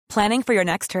Planning for your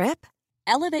next trip?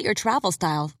 Elevate your travel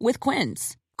style with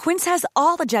Quince. Quince has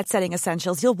all the jet-setting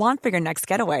essentials you'll want for your next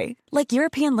getaway, like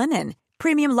European linen,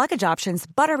 premium luggage options,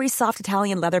 buttery soft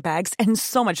Italian leather bags, and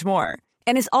so much more.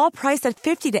 And is all priced at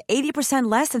 50 to 80%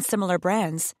 less than similar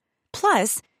brands.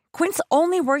 Plus, Quince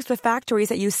only works with factories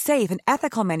that use safe and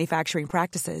ethical manufacturing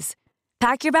practices.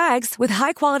 Pack your bags with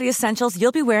high-quality essentials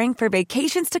you'll be wearing for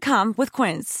vacations to come with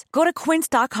Quince. Go to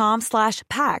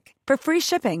quince.com/pack for free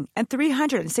shipping and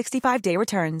 365-day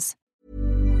returns.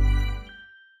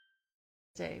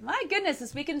 My goodness,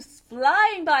 this weekend is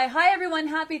flying by. Hi, everyone.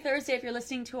 Happy Thursday. If you're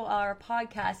listening to our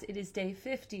podcast, it is day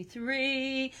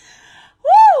 53.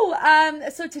 Woo!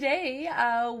 So today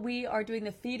we are doing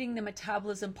the feeding the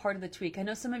metabolism part of the tweak. I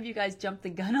know some of you guys jumped the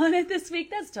gun on it this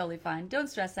week. That's totally fine. Don't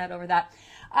stress out over that.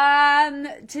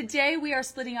 Today we are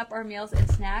splitting up our meals and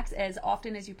snacks as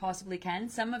often as you possibly can.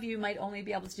 Some of you might only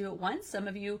be able to do it once. Some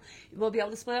of you will be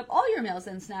able to split up all your meals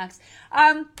and snacks.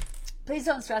 Please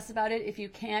don't stress about it if you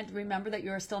can't. Remember that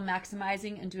you're still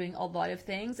maximizing and doing a lot of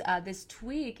things. This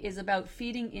tweak is about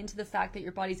feeding into the fact that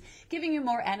your body's giving you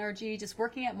more energy, just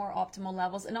working at more optimal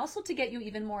levels, and also to get you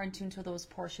even more in tune to those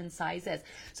portion sizes.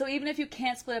 So even if you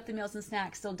can't split up the meals and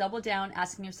snacks, still double down,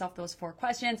 asking yourself those 4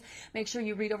 questions. Make sure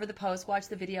you read over the post, watch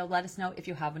the video, let us know if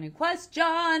you have any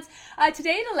questions.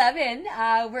 Today at 11,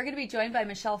 we're going to be joined by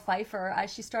Michelle Pfeiffer.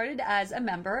 She started as a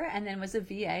member and then was a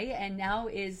VA and now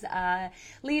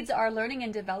leads our learning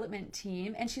and development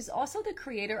team, and she's also the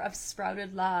creator of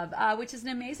Sprouted Love, which is an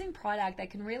amazing product that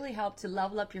can really help to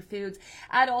level up your foods,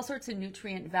 add all sorts of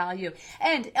nutrient value.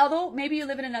 And although maybe you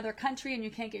live in another country and you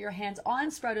can't get your hands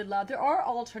on Sprouted Love, there are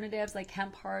alternatives like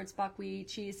hemp hearts, buckwheat,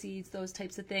 chia seeds, those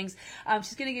types of things.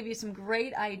 She's going to give you some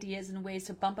great ideas and ways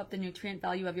to bump up the nutrient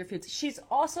value of your foods. She's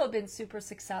also been super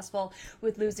successful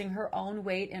with losing her own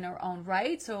weight in her own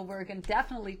right, so we're going to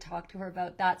definitely talk to her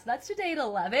about that. So that's today at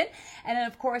 11, and then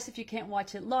of course if you can't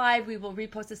watch it live, we will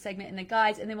repost a segment in the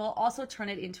guides, and then we'll also turn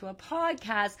it into a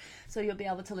podcast so you'll be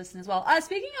able to listen as well.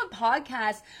 Speaking of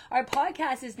podcasts, our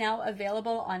podcast is now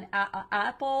available on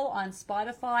Apple, on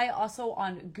Spotify, also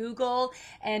on Google,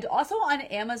 and also on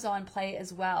Amazon Play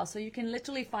as well. So you can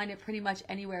literally find it pretty much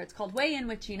anywhere. It's called Weigh In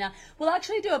with Gina. We'll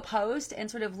actually do a post and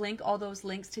sort of link all those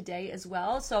links today as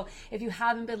well. So if you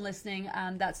haven't been listening,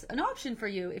 that's an option for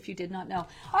you if you did not know.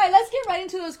 All right, let's get right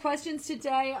into those questions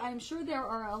today. I'm sure there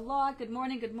are a lot. Good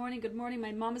morning, good morning, good morning.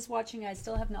 My mom is watching. I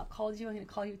still have not called you. I'm going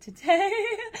to call you today.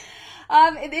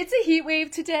 It's a heat wave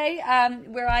today.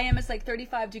 Where I am, it's like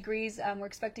 35 degrees. We're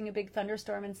expecting a big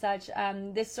thunderstorm and such.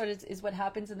 This sort of is what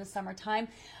happens in the summertime.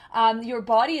 Your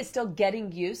body is still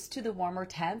getting used to the warmer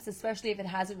temps, especially if it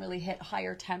hasn't really hit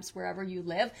higher temps wherever you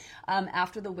live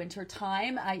after the winter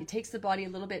time. It takes the body a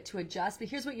little bit to adjust, but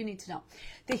here's what you need to know.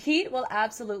 The heat will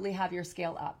absolutely have your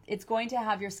scale up. It's going to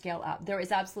have your scale up. There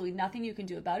is absolutely nothing you can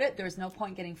do about it. There's no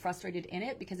point getting frustrated in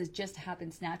it because it just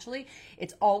happens naturally.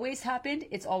 It's always happened.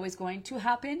 It's always going to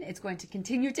happen. It's going to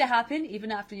continue to happen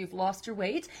even after you've lost your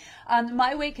weight.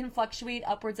 My weight can fluctuate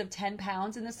upwards of 10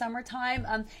 pounds in the summertime.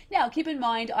 Now, keep in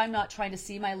mind, I'm not trying to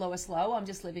see my lowest low. I'm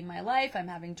just living my life. I'm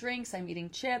having drinks. I'm eating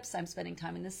chips. I'm spending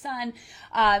time in the sun.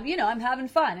 I'm having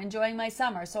fun, enjoying my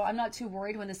summer. So I'm not too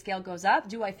worried when the scale goes up.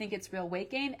 Do I think it's real weight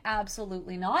gain?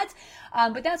 Absolutely not.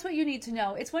 But that's what you need to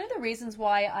know. It's one of the reasons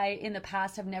why I, in the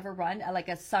past, have never run like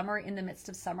a summer in the midst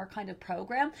of summer kind of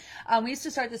program. We used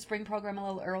to start the spring program a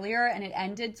little earlier, and it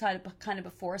ended kind of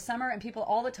before summer. And people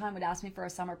all the time would ask me for a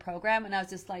summer program, and I was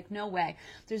just like, no way.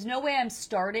 There's no way I'm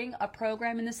starting a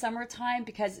program in the summertime,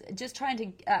 because just trying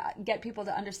to get people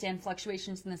to understand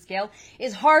fluctuations in the scale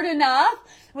is hard enough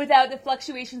without the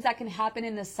fluctuations that can happen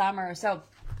in the summer. So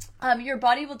your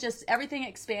body will just, everything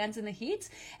expands in the heat.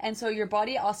 And so your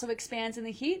body also expands in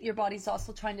the heat. Your body's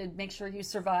also trying to make sure you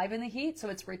survive in the heat. So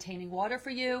it's retaining water for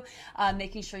you,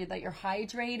 making sure that you're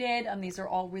hydrated. These are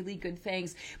all really good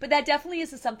things. But that definitely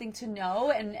is something to know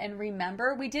and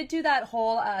remember. We did do that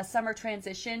whole summer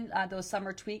transition, those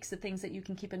summer tweaks, the things that you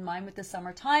can keep in mind with the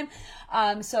summertime.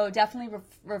 So definitely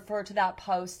refer to that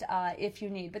post if you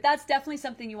need. But that's definitely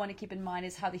something you want to keep in mind,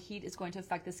 is how the heat is going to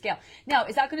affect the scale. Now,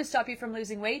 is that going to stop you from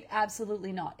losing weight?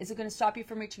 Absolutely not. Is it going to stop you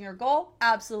from reaching your goal?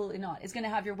 Absolutely not. Is it going to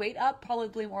have your weight up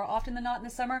probably more often than not in the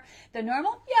summer than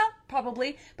normal? Yeah,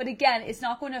 probably. But again, it's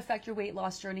not going to affect your weight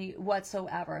loss journey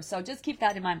whatsoever. So just keep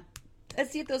that in mind.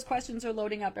 Let's see if those questions are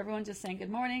loading up. Everyone just saying good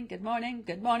morning, good morning,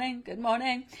 good morning, good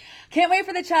morning. Can't wait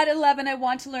for the chat at 11. I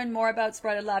want to learn more about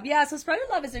Sprouted Love. Yeah, so Sprouted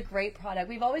Love is a great product.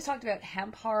 We've always talked about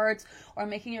hemp hearts or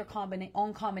making your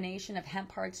own combination of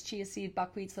hemp hearts, chia seed,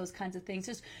 buckwheats, those kinds of things.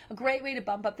 Just a great way to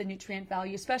bump up the nutrient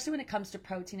value, especially when it comes to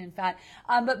protein and fat.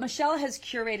 But Michelle has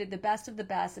curated the best of the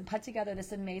best and put together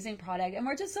this amazing product. And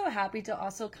we're just so happy to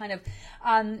also kind of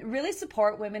really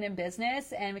support women in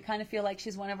business. And we kind of feel like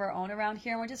she's one of our own around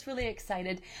here. And we're just really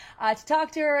excited to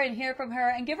talk to her and hear from her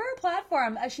and give her a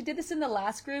platform. She did this in the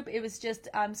last group. It was just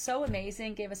so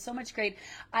amazing. Gave us so much great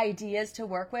ideas to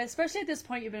work with, especially at this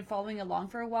point. You've been following along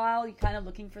for a while. You're kind of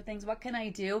looking for things. What can I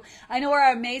do? I know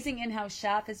our amazing in-house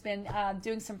chef has been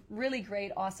doing some really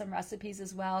great, awesome recipes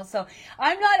as well. So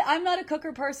I'm not a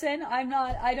cooker person.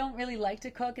 I don't really like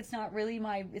to cook. It's not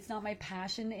my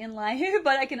passion in life,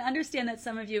 but I can understand that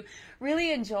some of you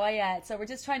really enjoy it. So we're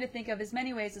just trying to think of as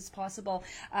many ways as possible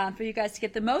for you guys to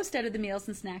get the most out of the meals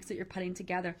and snacks that you're putting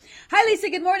together. Hi, Lisa.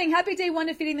 Good morning. Happy day 1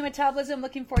 of Feeding the Metabolism.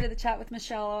 Looking forward to the chat with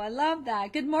Michelle. Oh, I love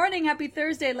that. Good morning. Happy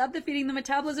Thursday. Love the Feeding the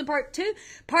Metabolism part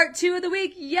two of the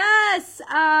week. Yes.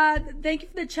 Thank you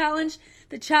for the challenge.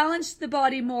 The challenge the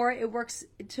body more, it works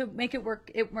to make it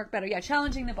work better. Yeah,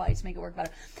 challenging the body to make it work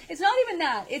better. It's not even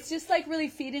that. It's just like really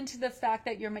feed into the fact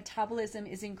that your metabolism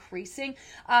is increasing.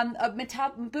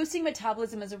 Boosting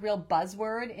metabolism is a real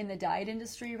buzzword in the diet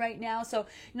industry right now. So,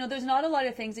 there's not a lot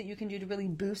of things that you can do to really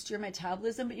boost your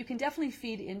metabolism, but you can definitely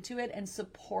feed into it and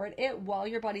support it while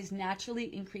your body's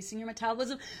naturally increasing your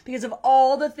metabolism because of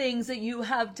all the things that you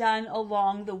have done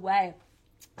along the way.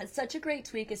 It's such a great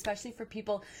tweak, especially for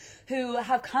people who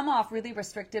have come off really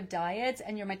restrictive diets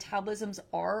and your metabolisms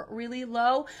are really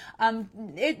low.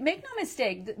 Make no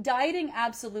mistake, dieting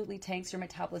absolutely tanks your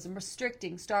metabolism.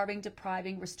 Restricting, starving,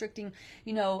 depriving, restricting,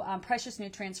 precious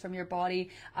nutrients from your body,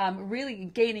 really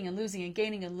gaining and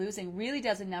losing really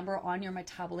does a number on your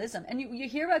metabolism. And you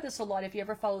hear about this a lot if you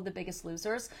ever follow The Biggest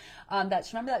Losers.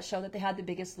 Remember that show that they had, The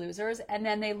Biggest Losers? And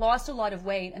then they lost a lot of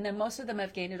weight, and then most of them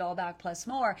have gained it all back plus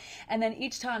more. And then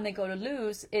each time they go to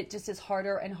lose, it just is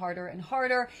harder and harder and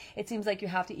harder. It seems like you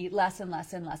have to eat less and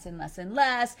less and less and less and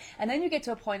less. And then you get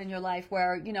to a point in your life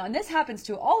where, and this happens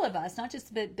to all of us, not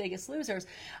just the Biggest Losers,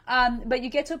 but you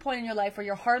get to a point in your life where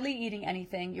you're hardly eating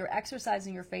anything, you're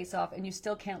exercising your face off, and you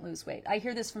still can't lose weight. I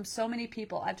hear this from so many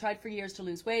people. I've tried for years to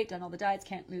lose weight, done all the diets,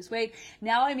 can't lose weight.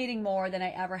 Now I'm eating more than I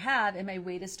ever have, and my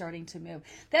weight is starting to move.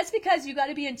 That's because you got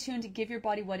to be in tune to give your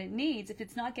body what it needs. If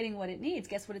it's not getting what it needs,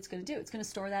 guess what it's going to do? It's going to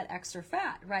store that extra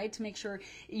fat, right? To make sure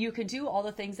you can do all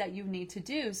the things that you need to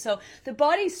do. So the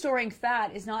body storing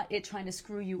fat is not it trying to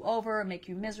screw you over and make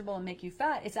you miserable and make you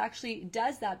fat. It's actually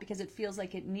does that because it feels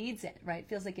like it needs it, right? It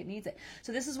feels like it needs it.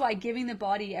 So this is why giving the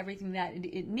body everything that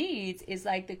it needs is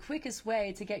like the quickest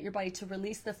way to get your body to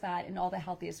release the fat in all the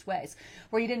healthiest ways,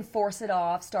 where you didn't force it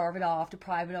off, starve it off,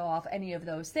 deprive it off, any of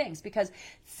those things. Because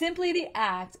simply the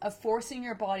act of forcing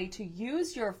your body to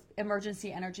use your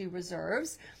emergency energy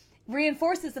reserves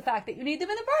reinforces the fact that you need them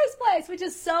in the first place, which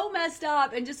is so messed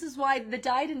up. And this is why the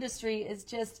diet industry is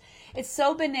it's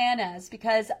so bananas,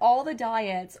 because all the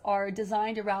diets are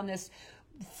designed around this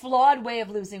flawed way of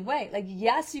losing weight. Like,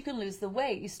 yes, you can lose the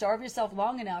weight. You starve yourself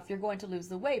long enough, you're going to lose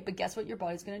the weight. But guess what your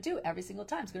body's going to do every single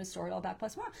time? It's going to store it all back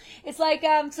plus more. It's like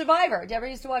Survivor. Did you ever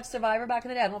used to watch Survivor back in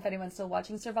the day? I don't know if anyone's still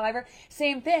watching Survivor.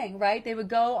 Same thing, right? They would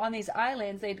go on these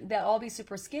islands. They'd all be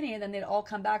super skinny, and then they'd all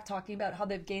come back talking about how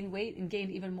they've gained weight and gained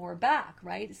even more back,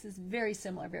 right? This is very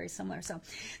similar, very similar. So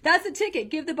that's the ticket.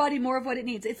 Give the body more of what it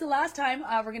needs. It's the last time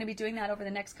we're going to be doing that over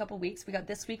the next couple weeks. We got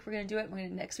this week, we're going to do it.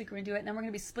 Next week, we're going to do it. And then we're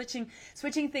going to be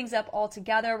switching things up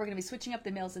altogether. We're going to be switching up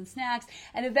the meals and snacks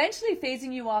and eventually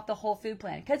phasing you off the whole food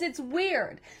plan, because it's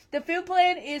weird. The food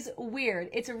plan is weird.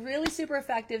 It's a really super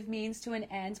effective means to an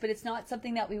end, but it's not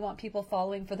something that we want people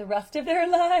following for the rest of their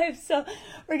lives. So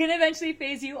we're going to eventually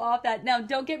phase you off that. Now,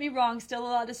 don't get me wrong, still a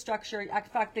lot of structure. In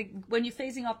fact, when you're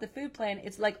phasing off the food plan,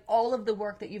 it's like all of the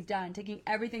work that you've done, taking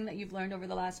everything that you've learned over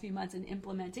the last few months and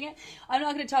implementing it. I'm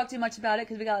not going to talk too much about it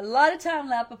because we got a lot of time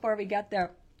left before we get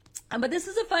there. But this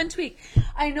is a fun tweak.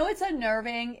 I know it's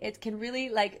unnerving. It can really,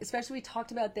 especially we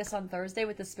talked about this on Thursday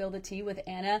with the Spill the Tea with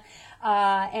Anna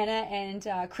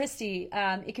and Christy.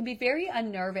 It can be very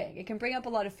unnerving. It can bring up a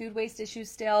lot of food waste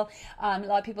issues still. A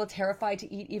lot of people are terrified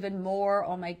to eat even more.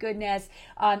 Oh my goodness.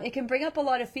 It can bring up a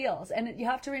lot of feels. And you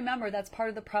have to remember that's part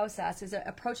of the process, is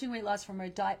approaching weight loss from a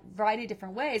variety of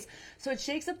different ways. So it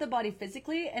shakes up the body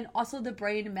physically and also the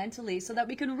brain mentally, so that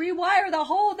we can rewire the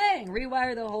whole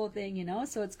thing,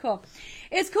 so it's cool.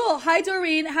 It's cool. Hi,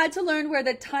 Doreen. Had to learn where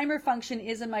the timer function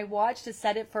is in my watch to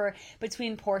set it for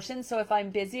between portions. So if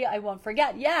I'm busy, I won't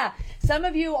forget. Yeah, some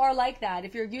of you are like that.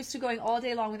 If you're used to going all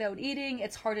day long without eating,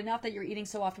 it's hard enough that you're eating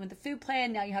so often with the food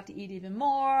plan. Now you have to eat even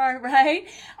more, right?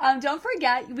 Don't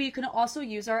forget, we can also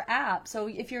use our app. So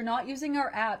if you're not using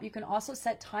our app, you can also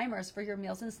set timers for your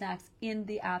meals and snacks in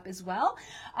the app as well.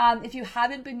 If you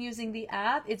haven't been using the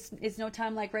app, it's no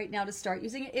time like right now to start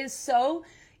using it. It's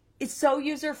so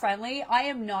user-friendly. I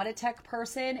am not a tech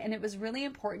person, and it was really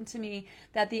important to me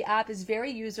that the app is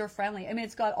very user-friendly. I mean,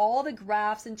 it's got all the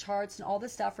graphs and charts and all the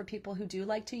stuff for people who do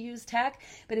like to use tech,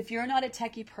 but if you're not a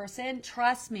techie person,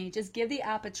 trust me, just give the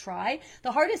app a try.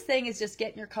 The hardest thing is just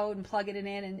getting your code and plugging it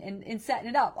in and setting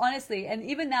it up, honestly, and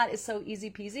even that is so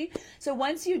easy peasy. So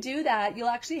once you do that, you'll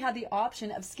actually have the option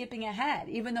of skipping ahead.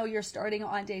 Even though you're starting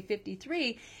on day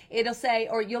 53, it'll say,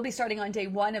 or you'll be starting on day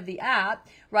 1 of the app,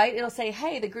 right? It'll say,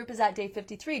 hey, the group is at day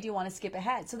 53. Do you want to skip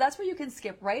ahead? So that's where you can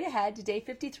skip right ahead to day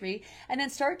 53 and then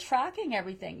start tracking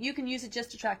everything. You can use it just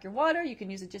to track your water. You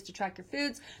can use it just to track your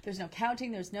foods. There's no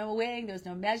counting. There's no weighing. There's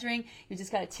no measuring. You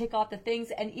just got to tick off the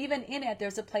things. And even in it,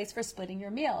 there's a place for splitting your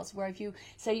meals, where if you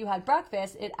say you had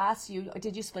breakfast, it asks you,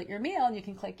 did you split your meal? And you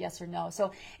can click yes or no.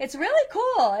 So it's really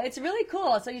cool. It's really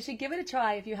cool. So you should give it a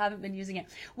try if you haven't been using it.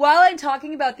 While I'm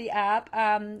talking about the app,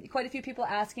 quite a few people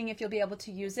asking if you'll be able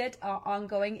to use it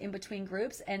ongoing in between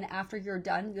groups and after you're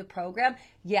done the program.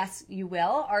 Yes, you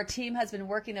will. Our team has been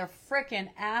working their freaking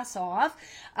ass off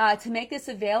to make this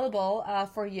available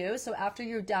for you. So after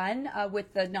you're done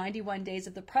with the 91 days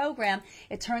of the program,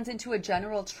 it turns into a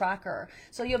general tracker.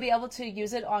 So you'll be able to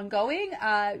use it ongoing,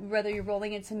 whether you're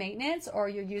rolling into maintenance or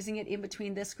you're using it in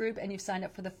between this group and you've signed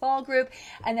up for the fall group.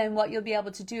 And then what you'll be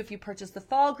able to do if you purchase the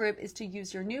fall group is to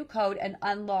use your new code and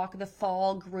unlock the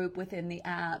fall group within the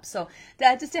app. So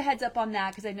that, just a heads up on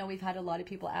that, because I know we've had a lot of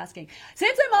people asking.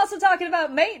 Since I'm also talking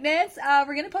about maintenance,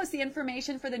 we're going to post the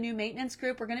information for the new maintenance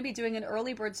group. We're going to be doing an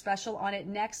early bird special on it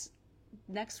next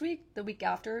week, the week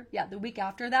after. Yeah, the week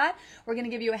after that. We're going to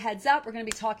give you a heads up. We're going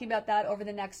to be talking about that over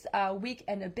the next week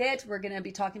and a bit. We're going to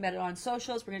be talking about it on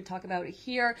socials. We're going to talk about it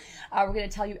here. We're going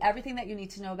to tell you everything that you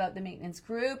need to know about the maintenance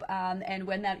group and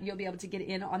when that you'll be able to get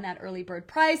in on that early bird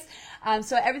price.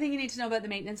 So everything you need to know about the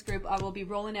maintenance group will be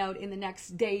rolling out in the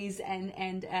next days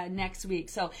and next week.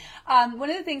 So one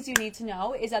of the things you need to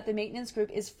know is that the maintenance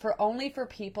group is only for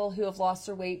people who have lost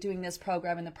their weight doing this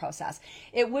program in the process.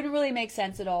 It wouldn't really make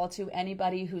sense at all to anybody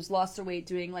who's lost their weight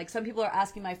doing, like some people are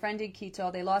asking, my friend did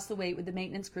keto, they lost the weight, would the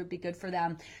maintenance group be good for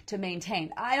them to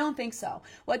maintain? I don't think so.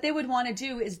 What they would want to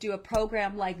do is do a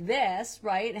program like this,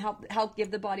 right, and help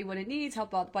give the body what it needs, help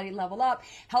the body level up,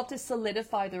 help to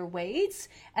solidify their weights,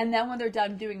 and then when they're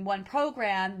done doing one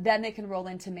program, then they can roll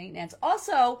into maintenance.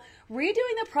 Also,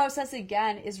 redoing the process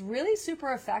again is really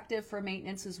super effective for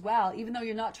maintenance as well. Even though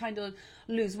you're not trying to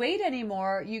lose weight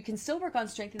anymore, you can still work on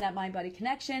strengthening that mind-body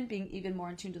connection, being even more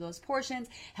in tune to those portions,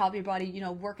 help your body,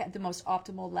 work at the most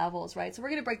optimal levels, right? So we're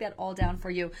going to break that all down for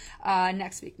you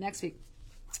next week. Next week.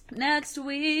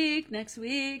 Yay.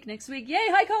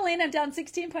 Hi, Colleen. I'm down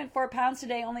 16.4 pounds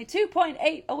today, only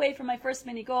 2.8 away from my first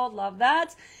mini gold. Love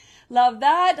that.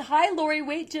 Hi, Lori.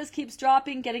 Weight just keeps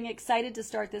dropping. Getting excited to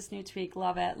start this new tweak.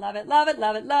 Love it.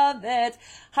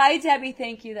 Hi, Debbie.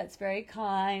 Thank you. That's very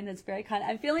kind. I'm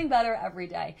feeling better every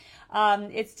day.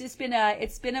 It's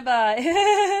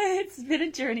been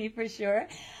a journey for sure.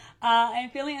 I'm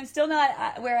still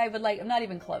not where I would like, I'm not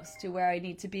even close to where I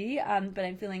need to be, but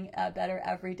I'm feeling better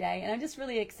every day. And I'm just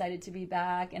really excited to be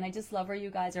back. And I just love where you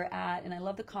guys are at. And I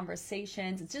love the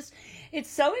conversations.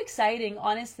 It's so exciting,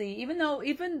 honestly.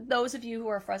 Even those of you who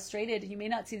are frustrated, you may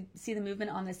not see the movement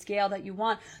on the scale that you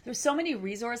want. There's so many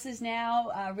resources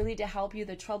now, really to help you.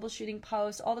 The troubleshooting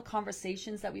posts, all the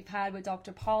conversations that we've had with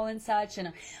Dr. Paul and such,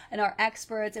 and our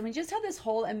experts. And we just have this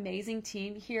whole amazing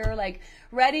team here, like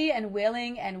ready and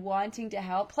willing and wanting to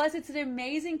help. Plus, it's an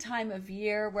amazing time of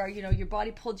year where your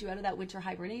body pulled you out of that winter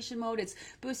hibernation mode. It's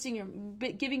boosting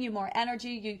giving you more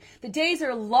energy. The days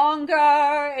are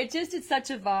longer. It's such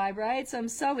a vibe, right? So I'm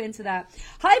so into that.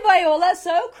 Hi, Viola.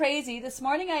 So crazy. This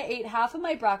morning I ate half of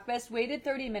my breakfast, waited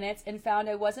 30 minutes, and found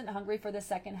I wasn't hungry for the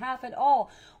second half at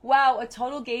all. Wow, a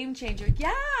total game changer.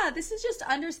 Yeah, this is just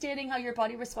understanding how your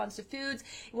body responds to foods,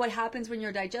 what happens when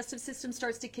your digestive system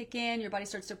starts to kick in, your body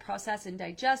starts to process and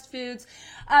digest foods.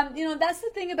 that's the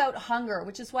thing about hunger,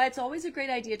 which is why it's always a great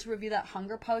idea to review that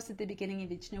hunger post at the beginning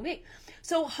of each new week.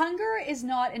 So hunger is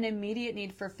not an immediate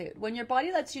need for food. When your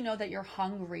body lets you know that you're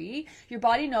hungry, your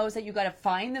body knows that you got to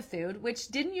find the food, which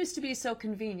didn't used to be so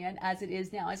convenient as it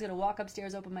is now. I was going to walk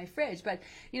upstairs, open my fridge, but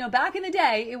back in the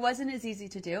day, it wasn't as easy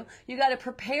to do. You got to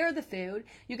prepare the food,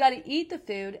 you got to eat the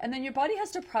food, and then your body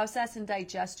has to process and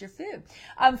digest your food.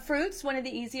 Fruits, one of the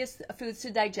easiest foods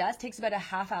to digest, takes about a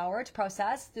half hour to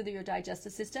process through your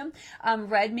digestive system.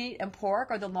 Red meat and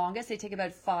pork are the longest. They take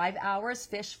about 5 hours.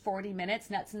 Fish, 40 minutes.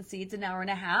 Nuts and seeds, an hour and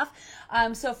a half.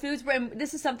 So foods,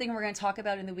 this is something we're going to talk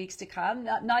about in the weeks to come.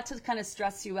 Not to kind of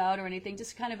stress you out or anything,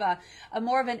 just kind of a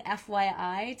more of an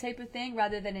FYI type of thing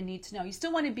rather than a need to know. You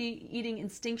still want to be eating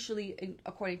instinctually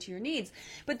according to your needs.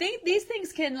 But these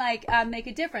things can make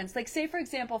a difference. Like say, for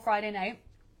example, Friday night,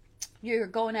 you're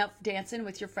going out dancing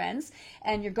with your friends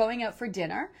and you're going out for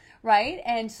dinner, right?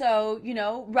 And so,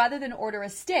 rather than order a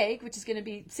steak, which is going to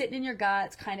be sitting in your gut,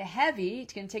 it's kind of heavy,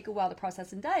 it's going to take a while to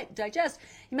process and digest,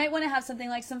 you might want to have something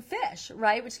like some fish,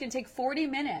 right? Which is going to take 40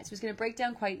 minutes, which is going to break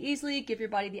down quite easily, give your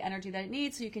body the energy that it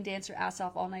needs so you can dance your ass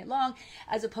off all night long,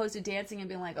 as opposed to dancing and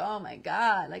being like, oh my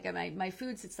God, like my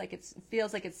food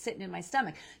feels like it's sitting in my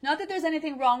stomach. Not that there's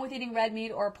anything wrong with eating red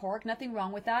meat or pork, nothing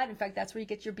wrong with that. In fact, that's where you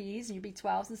get your Bs and your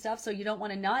B12s and stuff, so you don't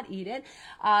want to not eat it.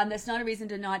 That's not a reason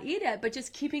to not eat it, but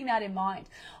just keeping that in mind.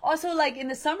 Also, like in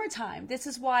the summertime, this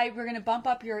is why we're going to bump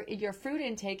up your fruit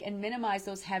intake and minimize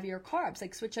those heavier carbs.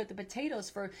 Like switch out the potatoes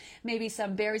for maybe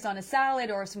some berries on a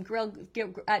salad or some grilled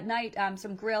at night,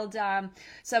 some grilled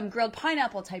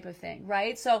pineapple type of thing,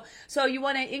 right? So you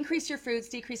want to increase your fruits,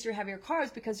 decrease your heavier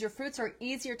carbs because your fruits are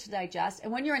easier to digest.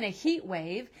 And when you're in a heat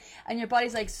wave and your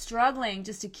body's like struggling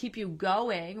just to keep you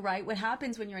going, right? What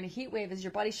happens when you're in a heat wave is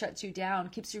your body shuts you down,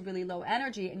 keeps you really low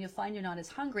energy, and you'll find you're not as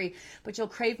hungry, but you'll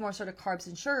crave more sort of carbs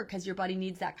and sugar because your body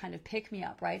needs that kind of pick me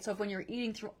up, right? So if when you're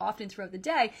eating often throughout the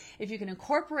day, if you can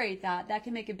incorporate that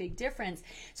can make a big difference.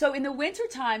 So in the winter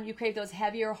time, you crave those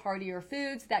heavier, heartier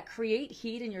foods that create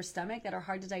heat in your stomach that are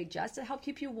hard to digest to help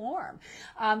keep you warm.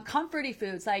 Comforty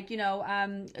foods like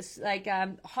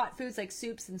hot foods like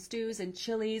soups and stews and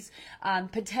chilies,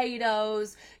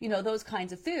 potatoes, those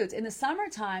kinds of foods. In the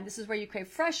summertime, this is where you crave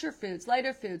fresher foods,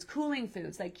 lighter foods, cooling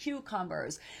foods like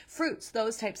cucumbers, fruits,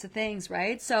 those types of things,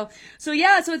 right? So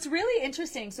it's really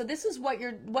interesting. So this is what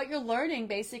you're learning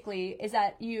basically is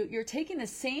that you're taking the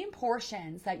same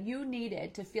portions that you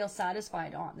needed to feel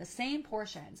satisfied on, the same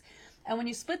portions. And when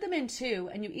you split them in two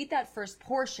and you eat that first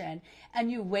portion and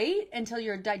you wait until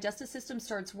your digestive system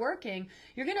starts working,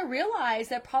 you're going to realize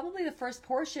that probably the first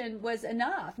portion was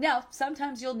enough. Now,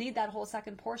 sometimes you'll need that whole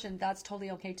second portion. That's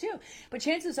totally okay too. But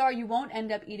chances are you won't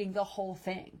end up eating the whole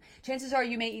thing. Chances are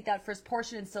you may eat that first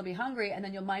portion and still be hungry, and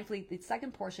then you'll mindfully eat the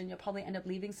second portion. You'll probably end up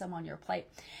leaving some on your plate.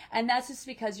 And that's just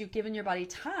because you've given your body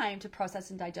time to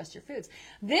process and digest your foods.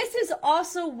 This is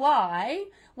also why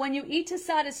when you eat to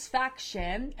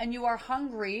satisfaction and you are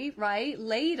hungry, right,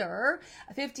 later,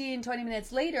 15, 20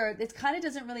 minutes later, it kind of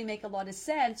doesn't really make a lot of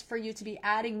sense for you to be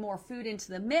adding more food into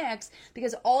the mix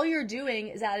because all you're doing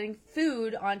is adding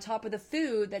food on top of the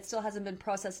food that still hasn't been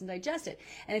processed and digested.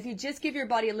 And if you just give your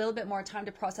body a little bit more time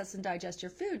to process and digest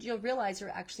your food, you'll realize you're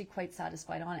actually quite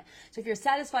satisfied on it. So if you're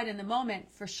satisfied in the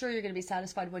moment, for sure you're going to be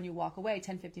satisfied when you walk away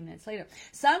 10, 15 minutes later.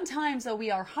 Sometimes though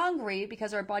we are hungry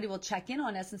because our body will check in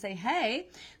on us and say, hey,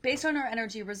 based on our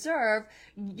energy reserve,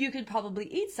 you could probably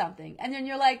eat something. And then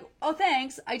you're like, oh,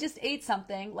 thanks. I just ate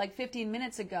something like 15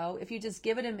 minutes ago. If you just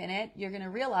give it a minute, you're going to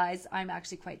realize I'm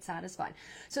actually quite satisfied.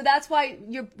 So that's why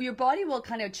your body will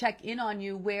kind of check in on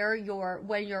you when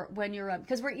you're,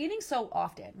 because we're eating so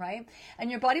often, right?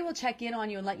 And your body will check in on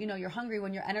you and let you know you're hungry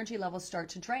when your energy levels start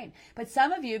to drain. But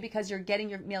some of you, because you're getting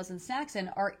your meals and snacks in,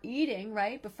 are eating,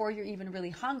 right, before you're even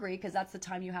really hungry because that's the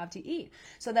time you have to eat.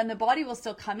 So then the body will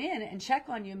still come in and check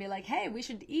on you and be like, hey, we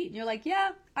should eat. And you're like,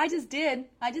 yeah, I just did.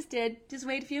 Just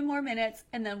wait a few more minutes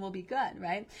and then we'll be good,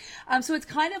 right? So it's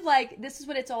kind of like, this is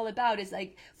what it's all about, is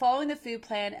like following the food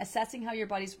plan, assessing how your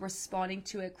body's responding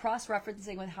to it,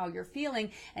 cross-referencing with how you're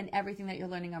feeling and everything that you're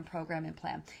learning on program and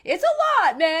plan. It's a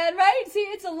lot, man, right? See,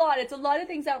 it's a lot. It's a lot of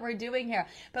things that we're doing here.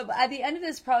 But at the end of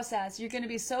this process, you're going to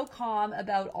be so calm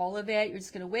about all of it. You're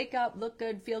just going to wake up, look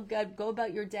good, feel good, go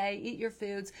about your day, eat your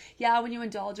foods. Yeah, when you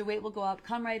indulge, your weight will go up,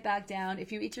 come right back down.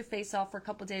 If you eat your face off for a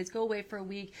couple of days, go away for a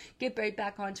week, get right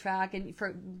back on track and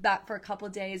back for a couple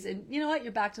of days, and you know what,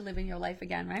 you're back to living your life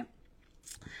again, right?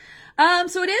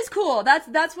 So it is cool.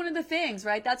 That's one of the things,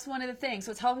 right? That's one of the things.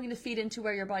 So it's helping to feed into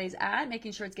where your body's at,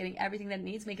 making sure it's getting everything that it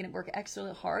needs, making it work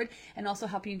extra hard, and also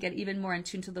helping you get even more in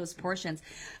tune to those portions.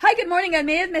 Hi, good morning. I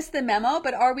may have missed the memo,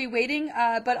 but are we waiting?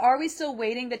 But are we still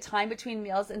waiting the time between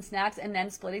meals and snacks and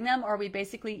then splitting them? Or are we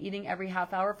basically eating every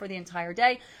half hour for the entire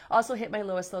day? Also hit my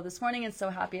lowest low this morning and so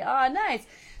happy. Ah, nice.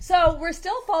 So we're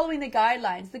still following the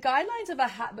guidelines. The guidelines of a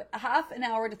half an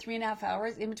hour to 3.5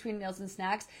 hours in between meals and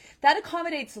snacks, that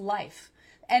accommodates life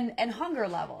and hunger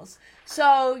levels.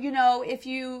 So, if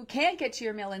you can't get to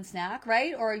your meal and snack,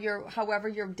 right? Or however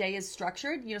your day is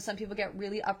structured, some people get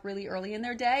really up really early in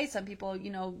their day. Some people,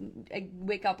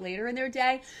 wake up later in their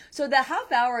day. So the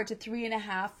half hour to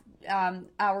 3.5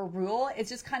 hour rule, it's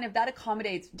just kind of that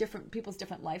accommodates different people's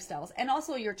different lifestyles. And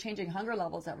also you're changing hunger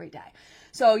levels every day.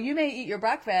 So you may eat your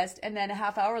breakfast and then a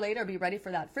half hour later be ready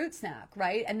for that fruit snack,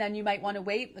 right? And then you might want to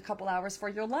wait a couple hours for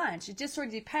your lunch. It just sort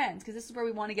of depends, because this is where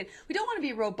we don't want to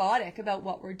be robotic about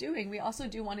what we're doing. We also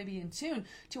do want to be in tune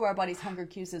to our body's hunger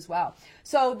cues as well.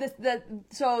 So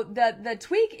the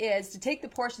tweak is to take the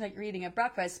portion that you're eating at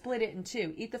breakfast, split it in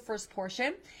two. Eat the first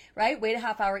portion, right? Wait a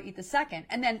half hour, eat the second.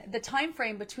 And then the time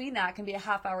frame between that can be a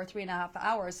half hour, 3.5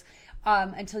 hours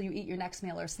until you eat your next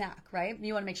meal or snack, right?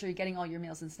 You want to make sure you're getting all your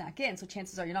meals and snack in. So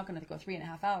chances are you're not going to go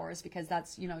 3.5 hours, because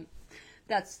that's going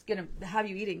to have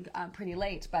you eating pretty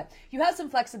late. But you have some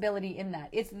flexibility in that.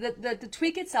 It's the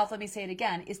tweak itself, let me say it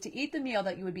again, is to eat the meal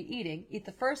that you would be eating, eat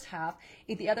the first half,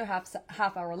 eat the other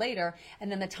half hour later, and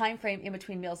then the time frame in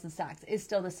between meals and snacks is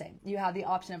still the same. You have the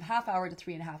option of half hour to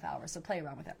 3.5 hours. So play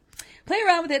around with it.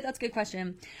 That's a good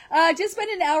question. Just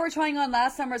spent an hour trying on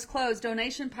last summer's clothes.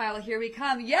 Donation pile, here we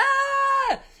come. Yeah!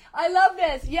 I love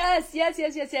this. Yes.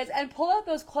 And pull out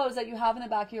those clothes that you have in the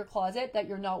back of your closet that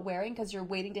you're not wearing because you're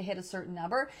waiting to hit a certain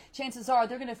number. Chances are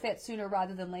they're going to fit sooner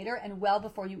rather than later, and well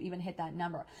before you even hit that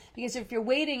number. Because if you're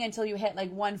waiting until you hit like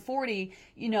 140,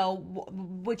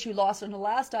 which you lost on the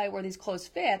last day where these clothes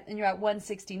fit, and you're at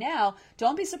 160 now,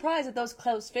 don't be surprised that those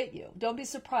clothes fit you. Don't be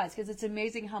surprised, because it's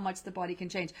amazing how much the body can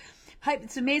change.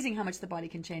 It's amazing how much the body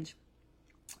can change.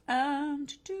 Hi,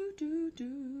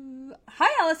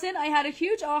 Allison. I had a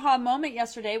huge aha moment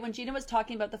yesterday when Gina was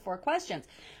talking about the 4 questions.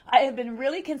 I have been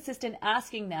really consistent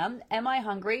asking them, am I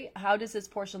hungry? How does this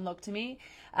portion look to me?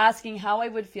 Asking how I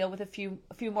would feel with a few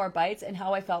more bites and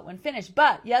how I felt when finished.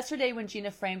 But yesterday when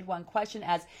Gina framed one question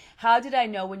as, how did I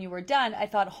know when you were done? I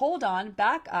thought, hold on,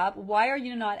 back up. Why are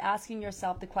you not asking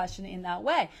yourself the question in that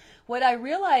way? What I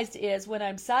realized is when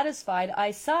I'm satisfied,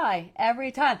 I sigh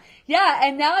every time. Yeah,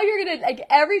 and now you're going to, like,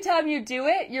 every time you do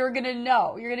it, you're going to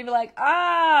know. You're going to be like,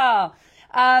 I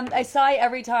sigh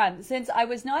every time. Since I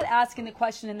was not asking the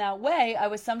question in that way, I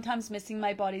was sometimes missing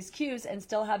my body's cues and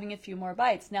still having a few more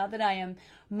bites. Now that I am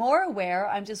more aware,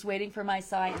 I'm just waiting for my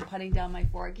sigh and putting down my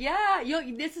fork. Yeah,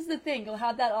 this is the thing. You'll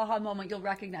have that aha moment. You'll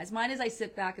recognize. Mine is I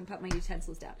sit back and put my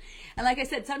utensils down. And like I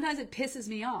said, sometimes it pisses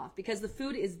me off because the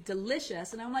food is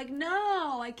delicious. And I'm like,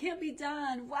 no, I can't be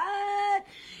done. What?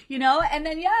 And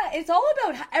then, it's all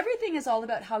about, everything is all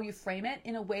about how you frame it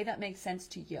in a way that makes sense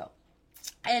to you.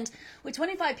 And with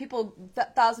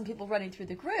 25,000 people running through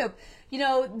the group,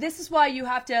 this is why you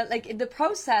have to, the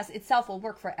process itself will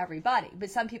work for everybody.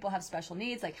 But some people have special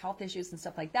needs, like health issues and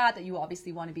stuff like that you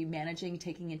obviously want to be managing,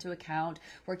 taking into account,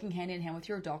 working hand in hand with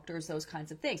your doctors, those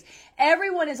kinds of things.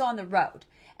 Everyone is on the road.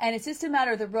 And it's just a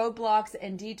matter of the roadblocks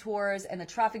and detours and the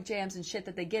traffic jams and shit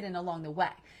that they get in along the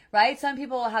way, right? Some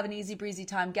people will have an easy breezy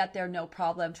time, get there, no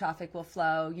problem. Traffic will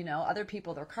flow. Other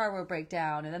people, their car will break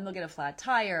down and then they'll get a flat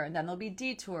tire and then they'll be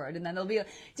detoured and then they'll be, do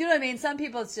you know what I mean? Some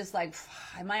people, it's just like,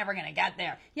 am I ever going to get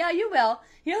there? Yeah, you will.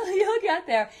 You'll get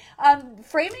there.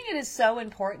 Framing it is so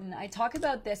important. I talk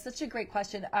about this. Such a great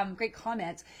question. Great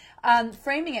comment.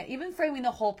 Framing it, even framing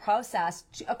the whole process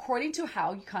according to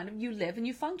how you live and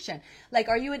you function. Like,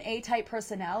 are you an A-type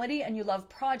personality and you love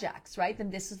projects, right? Then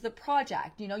this is the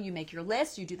project. You make your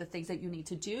list, you do the things that you need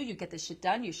to do, you get the shit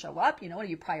done, you show up, you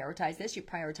prioritize this, you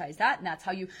prioritize that, and that's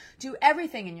how you do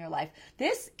everything in your life.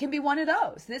 This can be one of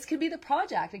those. This could be the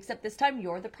project, except this time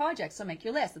you're the project. So make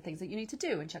your list, the things that you need to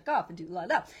do and check off and do la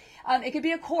la. It could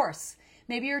be a course.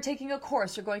 Maybe you're taking a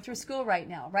course, you're going through school right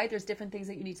now, right? There's different things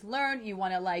that you need to learn. You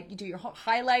want to you do your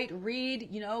highlight, read,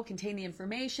 contain the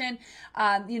information,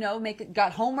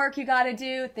 got homework you got to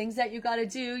do, things that you got to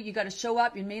do. You got to show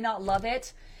up. You may not love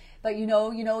it. but you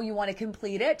want to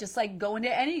complete it, just like go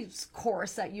into any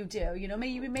course that you do. You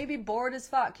may be bored as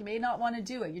fuck. You may not want to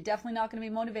do it. You're definitely not going to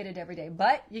be motivated every day,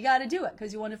 but you got to do it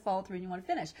because you want to follow through and you want to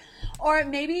finish. Or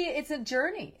maybe it's a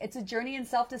journey. It's a journey in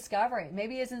self-discovery.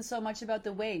 Maybe it isn't so much about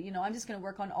the weight. I'm just going to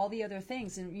work on all the other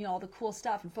things and, all the cool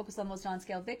stuff and focus on those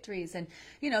non-scale victories and,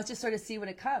 just sort of see what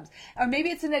it comes. Or maybe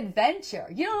it's an adventure.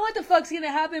 You don't know what the fuck's going to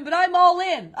happen, but I'm all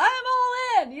in. I'm all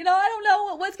in. I don't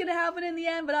know what's going to happen in the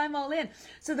end, but I'm all in.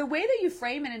 So the way that you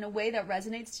frame it in a way that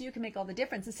resonates to you can make all the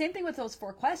difference. The same thing with those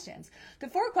 4 questions. The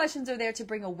 4 questions are there to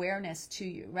bring awareness to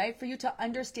you, right? For you to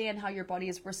understand how your body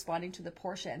is responding to the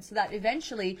portion so that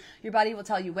eventually your body will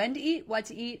tell you when to eat, what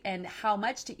to eat, and how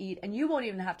much to eat, and you won't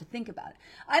even have to think about it.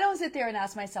 I don't sit there and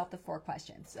ask myself the 4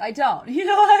 questions. I don't.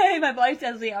 My body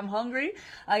tells me I'm hungry.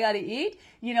 I got to eat.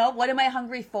 What am I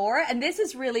hungry for? And this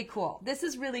is really cool.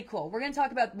 We're going to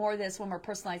talk about more of this when we're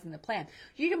personalizing the plan.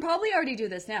 You can probably already do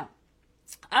this now.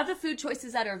 Other food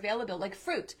choices that are available, like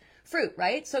fruit,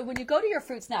 right? So when you go to your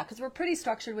fruit snack, because we're pretty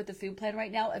structured with the food plan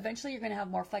right now, eventually you're going to have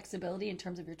more flexibility in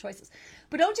terms of your choices.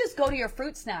 But don't just go to your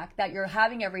fruit snack that you're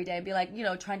having every day and be like,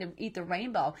 trying to eat the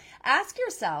rainbow. Ask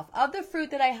yourself, of the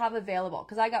fruit that I have available,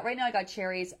 because right now I got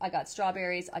cherries, I got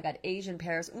strawberries, I got Asian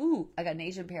pears. Ooh, I got an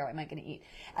Asian pear I'm not going to eat.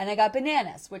 And I got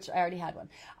bananas, which I already had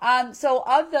one. So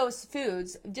of those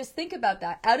foods, just think about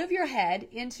that. Out of your head,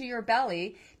 into your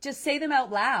belly, just say them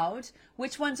out loud,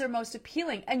 which ones are most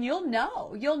appealing. And you'll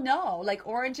know, like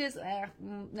oranges,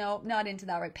 no, not into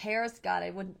that, right? Pears, God,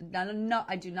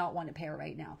 I do not want a pear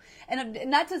right now.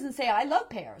 And that doesn't say I love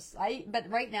pears. But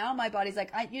right now my body's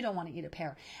like, you don't want to eat a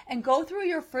pear. And go through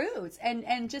your fruits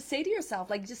and just say to yourself,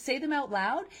 like just say them out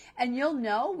loud and you'll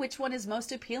know which one is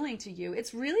most appealing to you.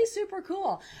 It's really super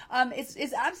cool.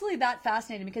 It's absolutely that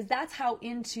fascinating because that's how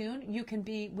in tune you can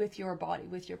be with your body,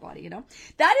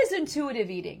 That is intuitive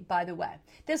eating, by the way.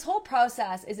 This whole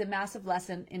process is a massive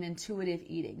lesson in intuitive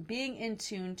eating, being in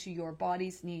tune to your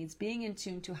body's needs, being in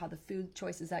tune to how the food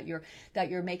choices that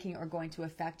you're making are going to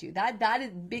affect you. That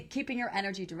is keeping your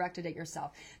energy directed at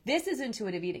yourself. This is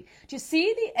intuitive eating. Do you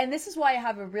see and this is why I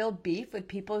have a real beef with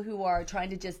people who are trying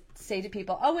to just say to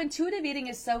people, oh, intuitive eating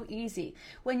is so easy.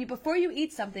 Before you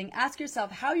eat something, ask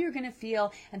yourself how you're going to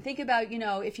feel and think about,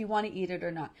 if you want to eat it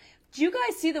or not. Do you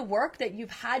guys see the work that you've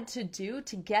had to do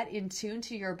to get in tune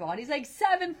to your bodies? Like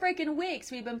 7 freaking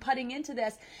weeks we've been putting into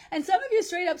this. And some of you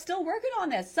straight up still working on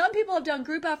this. Some people have done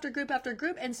group after group after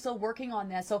group and still working on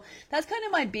this. So that's kind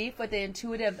of my beef with the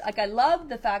intuitive. Like I love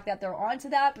the fact that they're onto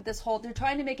that, but they're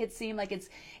trying to make it seem like it's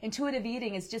intuitive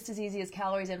eating is just as easy as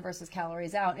calories in versus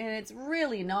calories out. And it's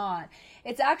really not.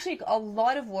 It's actually a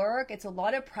lot of work. It's a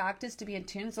lot of practice to be in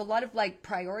tune. It's a lot of like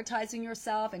prioritizing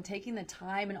yourself and taking the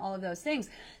time and all of those things.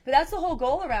 But that's the whole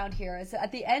goal around here is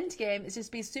at the end game is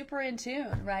just be super in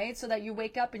tune, right? So that you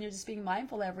wake up and you're just being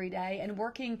mindful every day and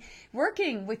working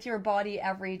with your body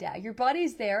every day. Your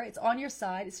body's there. It's on your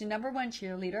side. It's your number one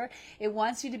cheerleader. It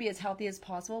wants you to be as healthy as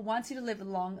possible, wants you to live a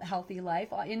long, healthy life.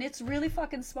 And it's really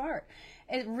fucking smart.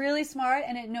 It's really smart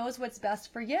and it knows what's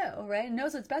best for you, right? It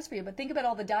knows what's best for you. But think about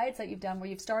all the diets that you've done where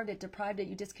you've starved it, deprived it,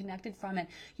 you disconnected from it.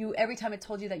 Every time it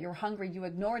told you that you're hungry, you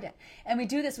ignored it. And we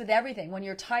do this with everything. When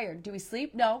you're tired, do we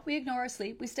sleep? No, we ignore our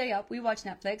sleep. We stay up. We watch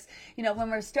Netflix. When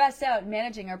we're stressed out,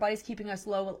 managing, our body's keeping us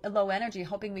low energy,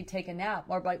 hoping we take a nap.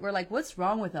 Or we're like, what's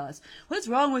wrong with us? What's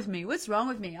wrong with me? What's wrong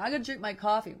with me? I gotta drink my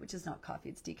coffee, which is not coffee.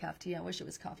 It's decaf tea. I wish it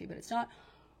was coffee, but it's not.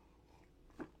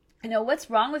 What's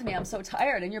wrong with me? I'm so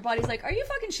tired. And your body's like, are you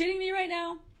fucking shitting me right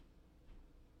now?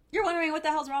 You're wondering what the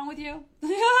hell's wrong with you?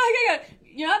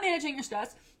 You're not managing your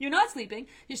stress. You're not sleeping.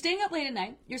 You're staying up late at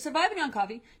night. You're surviving on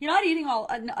coffee. You're not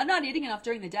eating enough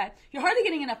during the day. You're hardly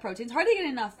getting enough proteins. Hardly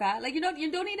getting enough fat. Like you don't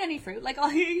eat any fruit. Like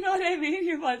you know what I mean?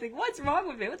 Your body's like, what's wrong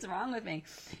with me? What's wrong with me?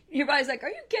 Your body's like, are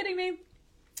you kidding me?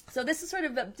 So this is sort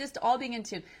of just all being in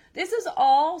tune. This is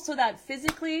all so that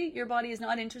physically your body is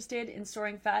not interested in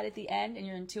storing fat at the end and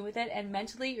you're in tune with it. And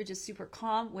mentally you're just super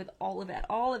calm with all of it.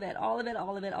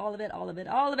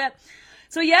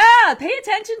 So yeah, pay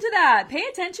attention to that. Pay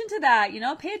attention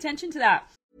to that.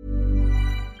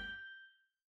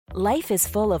 Life is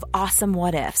full of awesome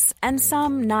what ifs, and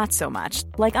some not so much,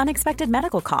 like unexpected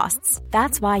medical costs.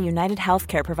 That's why United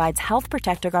Healthcare provides Health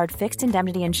Protector Guard fixed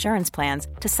indemnity insurance plans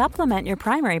to supplement your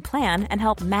primary plan and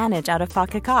help manage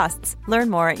out-of-pocket costs. Learn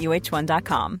more at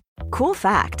uh1.com. Cool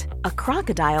fact, a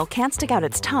crocodile can't stick out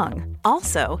its tongue.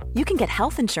 Also, you can get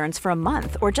health insurance for a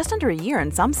month or just under a year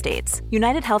in some states.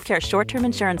 United Healthcare short-term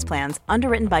insurance plans,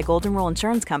 underwritten by Golden Rule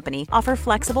Insurance Company, offer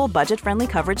flexible, budget-friendly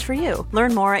coverage for you.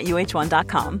 Learn more at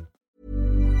uh1.com.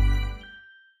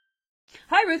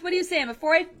 Hi Hi, Ruth. What are you saying?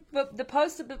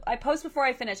 I post before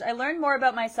I finish. I learned more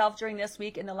about myself during this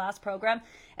week in the last program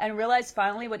and realized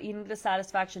finally what eating to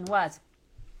satisfaction was.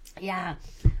 Yeah.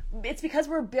 It's because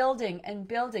we're building and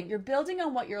building. You're building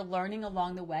on what you're learning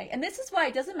along the way. And this is why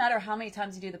it doesn't matter how many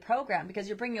times you do the program, because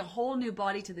you're bringing a whole new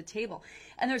body to the table.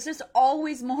 And there's just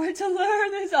always more to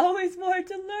learn. There's always more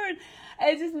to learn.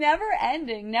 It's just never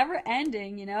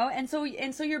ending, you know? And so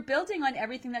you're building on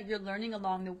everything that you're learning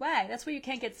along the way. That's why you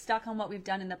can't get stuck on what we've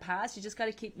done in the past. You just got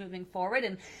to keep moving forward.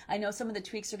 And I know some of the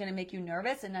tweaks are going to make you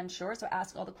nervous and unsure. So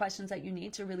ask all the questions that you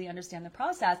need to really understand the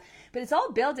process. But it's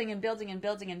all building and building and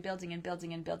building and building and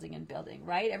building and building and building,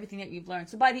 right? Everything that you've learned.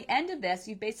 So by the end of this,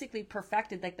 you've basically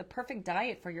perfected like the perfect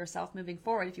diet for yourself moving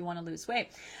forward if you want to lose weight.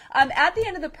 At the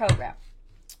end of the program,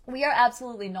 we are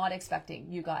absolutely not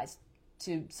expecting you guys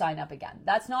to sign up again.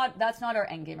 That's not our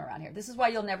end game around here. This is why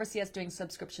you'll never see us doing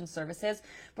subscription services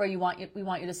where we want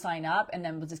you to sign up and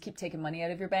then we'll just keep taking money out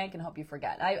of your bank and hope you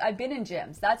forget. I've been in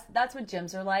gyms. That's what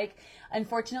gyms are like.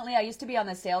 Unfortunately, I used to be on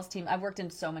the sales team. I've worked in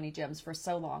so many gyms for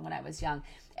so long when I was young.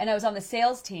 And I was on the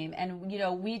sales team, and you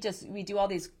know, we do all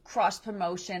these cross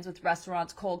promotions with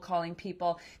restaurants, cold calling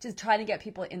people, just trying to get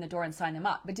people in the door and sign them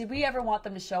up. But did we ever want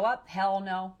them to show up? Hell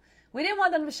no. We didn't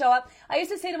want them to show up. I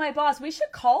used to say to my boss, we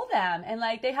should call them. And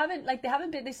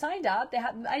they signed up.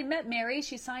 I met Mary.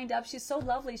 She signed up. She's so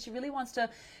lovely. She really wants to,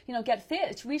 you know, get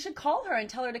fit. We should call her and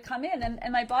tell her to come in.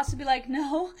 And my boss would be like,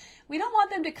 no, we don't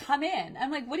want them to come in.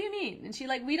 I'm like, what do you mean? And she's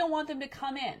like, we don't want them to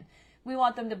come in. We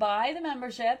want them to buy the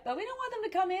membership, but we don't want them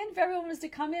to come in. If everyone was to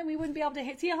come in, we wouldn't be able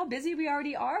to see how busy we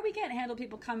already are. We can't handle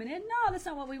people coming in. No, that's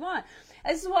not what we want.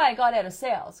 This is why I got out of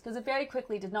sales, because it very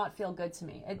quickly did not feel good to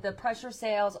me. The pressure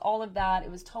sales, all of that, it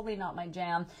was totally not my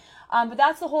jam. But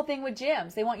that's the whole thing with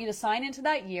gyms. They want you to sign into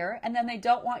that year, and then they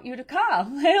don't want you to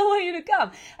come. They don't want you to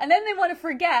come. And then they want to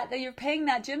forget that you're paying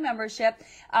that gym membership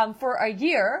for a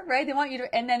year, right? They want you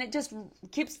to, and then it just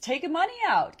keeps taking money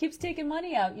out,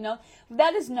 you know.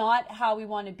 That is not how we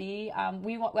want to be.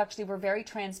 We're very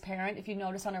transparent. If you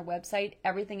notice on our website,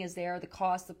 everything is there, the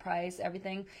cost, the price,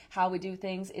 everything, how we do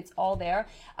things, it's all there.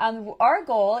 Our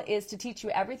goal is to teach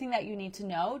you everything that you need to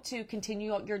know to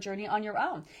continue your journey on your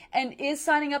own. And is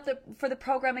signing up for the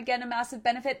program again a massive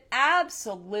benefit?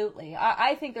 Absolutely.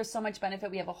 I think there's so much benefit.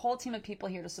 We have a whole team of people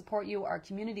here to support you. Our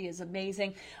community is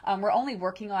amazing. We're only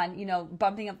working on, you know,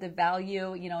 bumping up the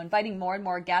value, you know, inviting more and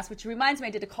more guests, which reminds me,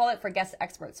 I did a call it for guest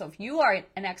experts. So if you are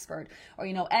an expert or,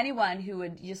 you know, anyone who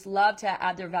would just love to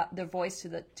add their voice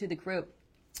to the group,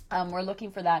 we're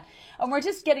looking for that. And we're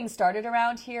just getting started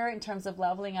around here in terms of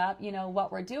leveling up, you know,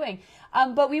 what we're doing.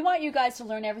 But we want you guys to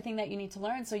learn everything that you need to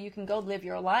learn so you can go live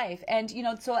your life. And, you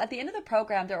know, so at the end of the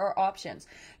program, there are options.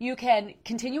 You can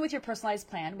continue with your personalized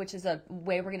plan, which is a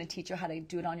way we're going to teach you how to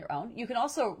do it on your own. You can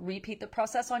also repeat the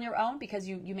process on your own because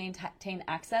you maintain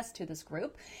access to this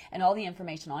group and all the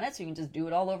information on it. So you can just do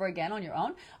it all over again on your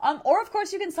own. Or of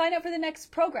course you can sign up for the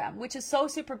next program, which is so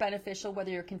super beneficial,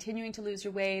 whether you're continuing to lose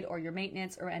your weight or your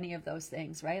maintenance or any of those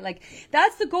things, right? Like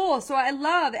that's the goal. So I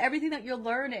love everything that you're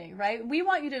learning, right? We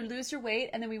want you to lose your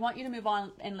weight and then we want you to move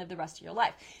on and live the rest of your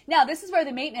life. Now, this is where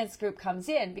the maintenance group comes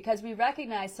in because we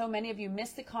recognize so many of you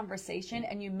miss the conversation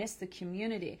and you miss the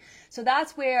community. So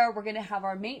that's where we're going to have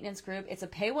our maintenance group. It's a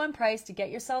pay one price to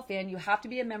get yourself in. You have to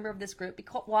be a member of this group.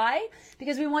 Why?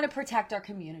 Because we want to protect our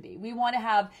community. We want to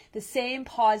have the same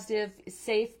positive,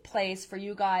 safe place for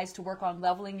you guys to work on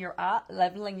leveling your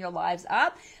lives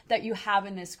up that you have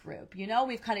in this group. You know,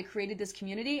 we've kind of created this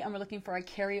community and we're looking for a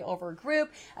carryover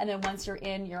group. And then once you're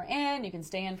in, you're in. You can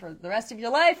stay in for the rest of your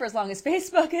life or as long as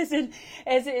Facebook is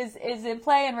in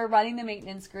play and we're running the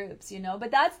maintenance groups, you know.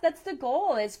 But that's the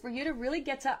goal, is for you to really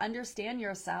get to understand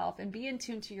yourself and be in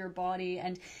tune to your body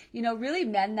and, you know, really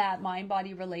mend that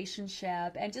mind-body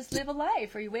relationship and just live a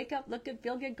life where you wake up, look good,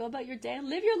 feel good, go about your day and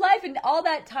live your life, and all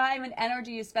that time and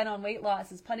energy you spend on weight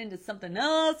loss is put into something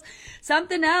else.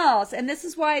 And this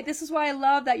is why I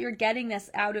love that you're getting this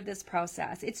out of this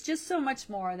process. It's just so much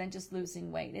more than just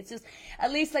losing weight. It's just,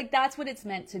 at least like that's what it's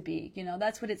meant to be. You know,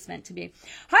 that's what it's meant to be.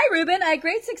 Hi, Ruben. I had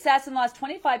great success and lost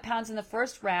 25 pounds in the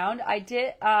first round. I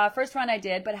did,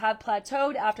 but have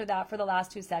plateaued after that for the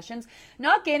last 2 sessions.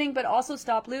 Not gaining, but also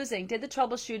stopped losing. Did the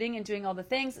troubleshooting and doing all the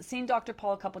things. Seen Dr.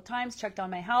 Paul a couple times, checked on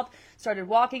my health, started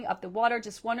walking up the water.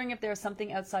 Just wondering if there's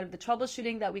something outside of the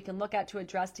troubleshooting that we can look at to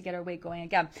address to get our weight going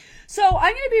again. So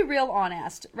I'm going to be real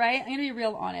honest, right? I'm going to be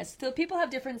real honest. So people have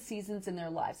different seasons in their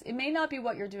lives. It may not be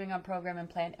what you're doing on program and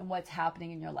plan and what's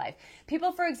happening in your life.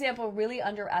 People, for example, really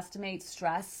underestimate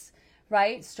stress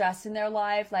right? Stress in their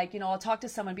life. Like, I'll talk to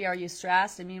someone, are you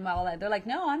stressed? And meanwhile, they're like,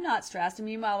 no, I'm not stressed. And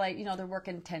meanwhile, like, they're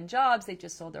working 10 jobs. They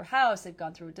just sold their house. They've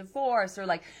gone through a divorce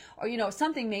or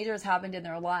something major has happened in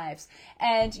their lives.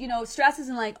 And, stress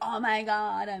isn't like, oh my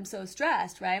God, I'm so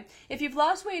stressed, right? If you've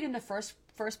lost weight in the first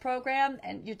program,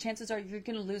 and your chances are you're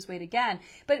going to lose weight again.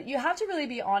 But you have to really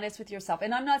be honest with yourself.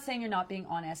 And I'm not saying you're not being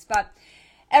honest, but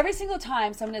every single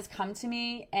time someone has come to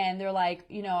me and they're like,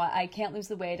 I can't lose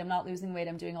the weight, I'm not losing weight,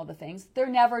 I'm doing all the things. They're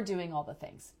never doing all the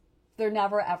things. They're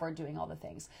never, ever doing all the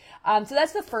things. So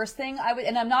that's the first thing I would,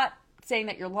 and I'm not saying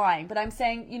that you're lying, but I'm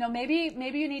saying,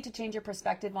 maybe you need to change your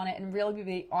perspective on it and really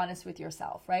be honest with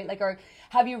yourself, right? Like, or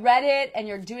have you read it and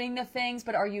you're doing the things,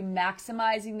 but are you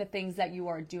maximizing the things that you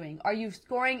are doing? Are you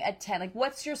scoring a 10? Like,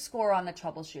 what's your score on the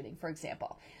troubleshooting, for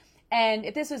example? And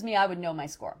if this was me, I would know my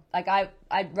score. Like I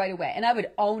right away, and I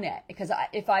would own it, because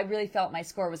if I really felt my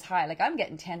score was high, like I'm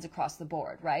getting 10s across the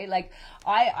board, right? Like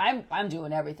I'm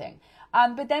doing everything.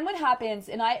 But then what happens,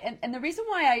 and the reason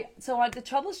why so on the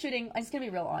troubleshooting, I'm just gonna be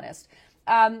real honest.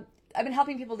 I've been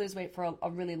helping people lose weight for a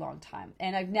really long time,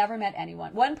 and I've never met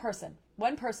one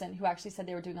person who actually said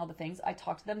they were doing all the things. I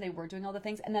talked to them, they were doing all the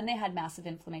things, and then they had massive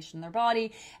inflammation in their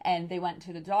body, and they went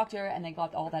to the doctor, and they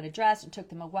got all that addressed. It took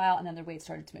them a while, and then their weight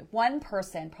started to move. One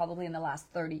person, probably in the last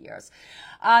 30 years,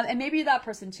 and maybe you're that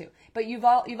person too. But you've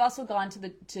also gone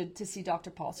to see Dr.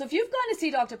 Paul. So if you've gone to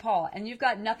see Dr. Paul and you've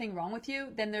got nothing wrong with you,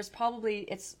 then there's probably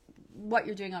it's what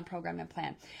you're doing on program and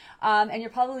plan, and you're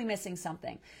probably missing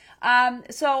something.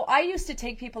 So I used to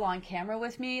take people on camera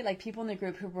with me, like people in the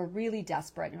group who were really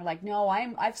desperate and were like, no,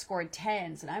 I've scored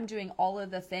 10s and I'm doing all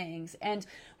of the things. And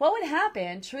what would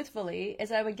happen, truthfully,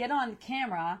 is I would get on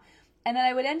camera and then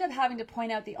I would end up having to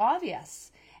point out the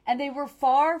obvious. And they were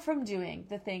far from doing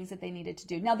the things that they needed to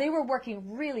do. Now, they were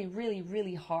working really, really,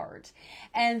 really hard.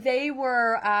 And they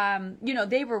were,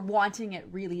 they were wanting it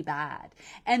really bad.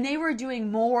 And they were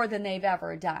doing more than they've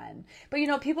ever done.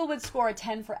 But, people would score a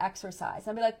 10 for exercise.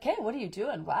 I'd be like, okay, what are you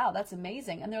doing? Wow, that's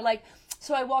amazing. And they're like,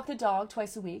 so I walk the dog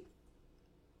twice a week.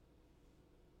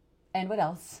 And what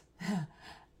else?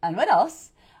 And what else?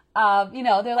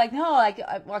 They're like, no,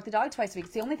 I walk the dog twice a week.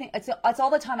 It's the only thing, it's all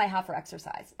the time I have for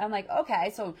exercise. I'm like,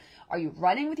 okay, so are you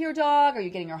running with your dog? Are you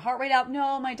getting your heart rate up?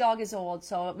 No, my dog is old,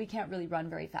 so we can't really run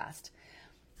very fast.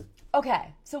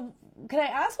 Okay, so can I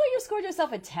ask why you scored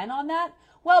yourself a 10 on that?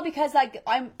 Well, because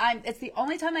it's the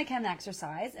only time I can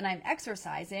exercise, and I'm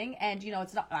exercising, and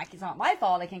it's not my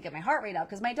fault I can't get my heart rate up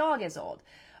because my dog is old.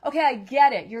 Okay, I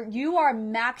get it. You are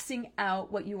maxing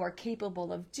out what you are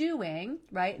capable of doing,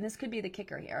 right? And this could be the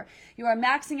kicker here. You are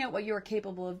maxing out what you are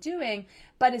capable of doing,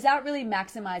 but is that really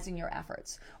maximizing your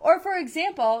efforts? Or for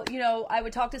example, I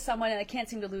would talk to someone and I can't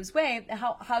seem to lose weight.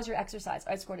 How's your exercise?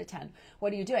 I scored a 10.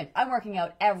 What are you doing? I'm working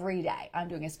out every day. I'm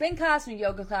doing a spin class and a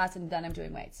yoga class, and then I'm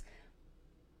doing weights.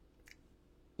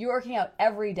 You're working out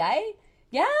every day?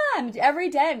 Yeah, every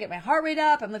day I'm getting my heart rate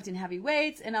up, I'm lifting heavy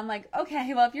weights, and I'm like,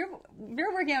 okay, well, if you're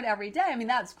working out every day,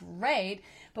 that's great,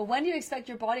 but when do you expect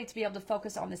your body to be able to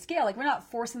focus on the scale? Like, we're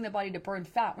not forcing the body to burn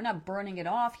fat, we're not burning it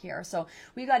off here, so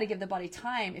we got to give the body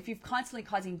time. If you're constantly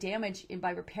causing damage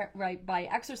by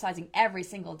exercising every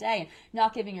single day and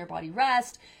not giving your body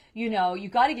rest, you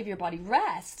got to give your body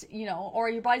rest, or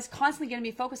your body's constantly going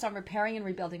to be focused on repairing and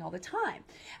rebuilding all the time.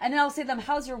 And then I'll say to them,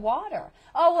 how's your water?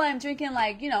 Oh, well, I'm drinking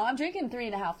I'm drinking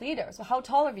 3.5 liters. Well, how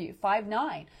tall are you?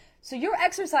 5'9". So you're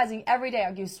exercising every day.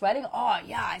 Are you sweating? Oh,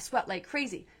 yeah, I sweat like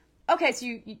crazy. Okay, so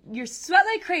you sweat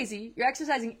like crazy. You're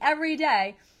exercising every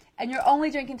day, and you're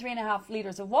only drinking 3.5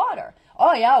 liters of water.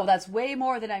 Oh yeah, well, that's way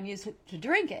more than I'm used to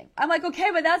drinking. I'm like,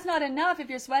 okay, but that's not enough if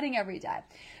you're sweating every day.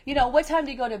 What time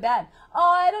do you go to bed?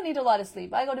 Oh, I don't need a lot of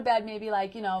sleep. I go to bed maybe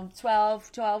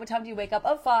 12. What time do you wake up?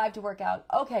 Oh, 5 to work out.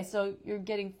 Okay, so you're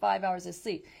getting 5 hours of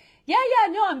sleep. Yeah,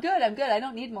 no, I'm good. I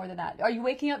don't need more than that. Are you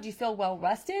waking up? Do you feel well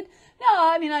rested? No,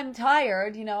 I'm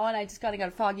tired, and I just got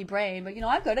a foggy brain, but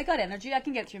I'm good. I got energy. I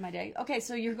can get through my day. Okay,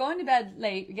 so you're going to bed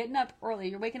late, you're getting up early,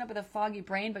 you're waking up with a foggy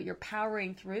brain, but you're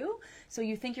powering through. So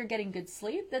you think you're getting good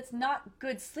sleep? That's not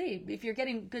good sleep. If you're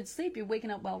getting good sleep, you're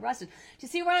waking up well rested. Do you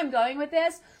see where I'm going with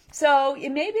this? So it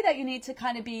may be that you need to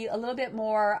kind of be a little bit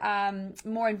more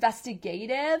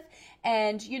investigative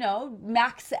and,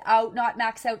 not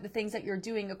max out the things that you're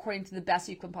doing according to the best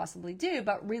you can possibly do,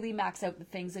 but really max out the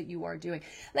things that you are doing.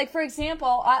 Like, for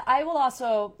example, I will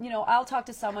also, I'll talk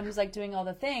to someone who's doing all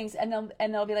the things, and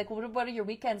they'll be like, well, what are your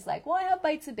weekends like? Well, I have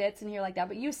bites and bits and here like that,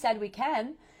 but you said we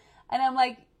can. And I'm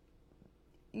like,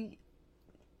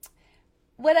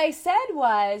 what I said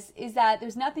is that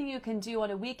there's nothing you can do on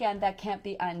a weekend that can't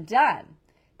be undone.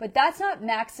 But that's not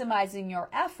maximizing your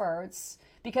efforts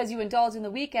because you indulge in the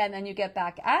weekend and you get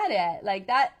back at it. Like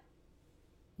that,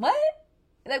 what?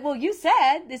 Like, well, you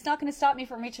said it's not going to stop me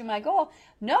from reaching my goal.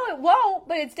 No, it won't,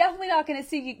 but it's definitely not going to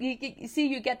see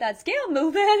you get that scale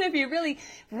moving if you really,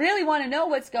 really want to know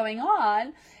what's going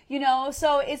on,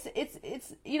 so it's,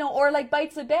 or like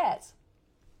bites of bits.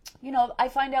 I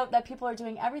find out that people are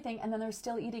doing everything and then they're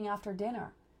still eating after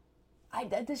dinner.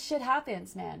 This shit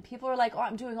happens, man. People are like, oh,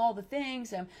 I'm doing all the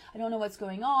things and I don't know what's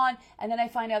going on. And then I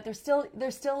find out they're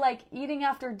still like eating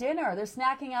after dinner. They're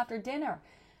snacking after dinner,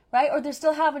 right? Or they're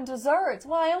still having desserts.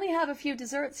 Well, I only have a few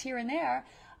desserts here and there.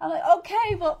 I'm like,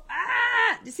 okay, well,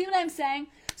 do you see what I'm saying?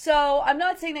 So I'm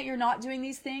not saying that you're not doing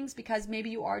these things, because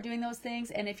maybe you are doing those things.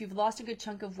 And if you've lost a good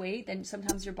chunk of weight, then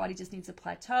sometimes your body just needs a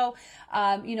plateau.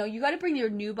 You got to bring your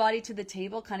new body to the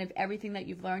table, kind of everything that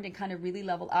you've learned, and kind of really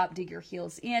level up, dig your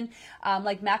heels in,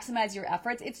 like maximize your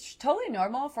efforts. It's totally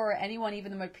normal for anyone,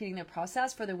 even repeating their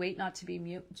process, for the weight not to be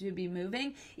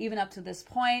moving, even up to this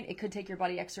point. It could take your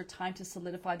body extra time to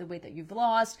solidify the weight that you've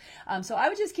lost. So I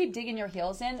would just keep digging your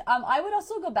heels in. I would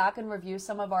also go back and review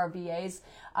some of our VAs'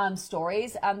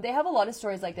 stories. They have a lot of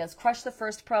stories like this. Crushed the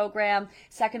first program,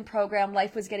 second program,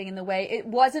 life was getting in the way. It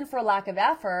wasn't for lack of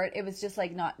effort. It was just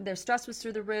like their stress was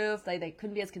through the roof. They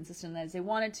couldn't be as consistent as they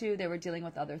wanted to. They were dealing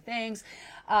with other things,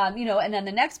 and then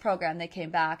the next program they came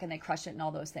back and they crushed it and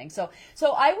all those things. So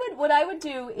what I would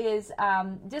do is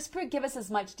just give us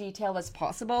as much detail as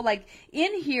possible. Like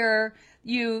in here,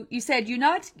 you said you're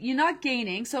not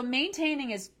gaining, so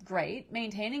maintaining is great.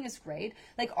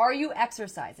 Like, are you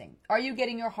exercising? Are you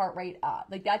getting your heart rate up?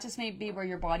 Like, that just may be where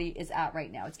your body is at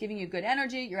right now. It's giving you good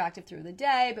energy. You're active through the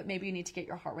day, but maybe you need to get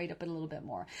your heart rate up a little bit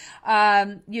more.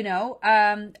 I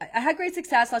had great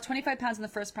success. Lost 25 pounds in the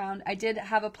first round. I did, but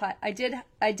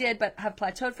have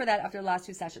plateaued for that after the last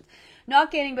 2 sessions.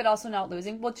 Not gaining, but also not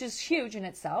losing, which is huge in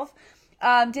itself.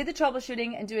 Did the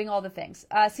troubleshooting and doing all the things.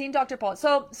 Seen Dr. Paul.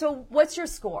 So what's your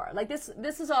score? Like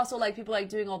this is also like people like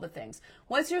doing all the things.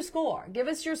 What's your score? Give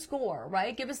us your score,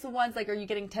 right? Give us the ones like, are you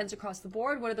getting 10s across the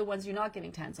board? What are the ones you're not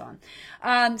getting 10s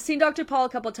on? Seen Dr. Paul a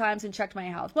couple of times and checked my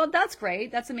health. Well, that's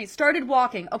great. That's amazing. Started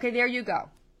walking. Okay, there you go.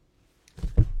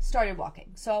 Started walking.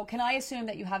 So can I assume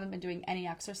that you haven't been doing any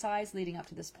exercise leading up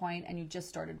to this point and you just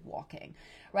started walking,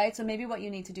 right? So maybe what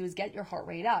you need to do is get your heart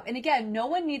rate up. And again, no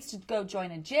one needs to go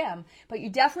join a gym, but you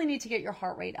definitely need to get your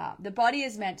heart rate up. The body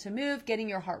is meant to move. Getting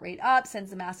your heart rate up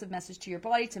sends a massive message to your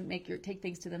body to take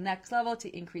things to the next level, to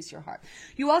increase your heart.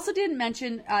 You also didn't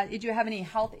mention, did you have any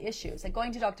health issues? Like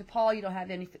going to Dr. Paul, you don't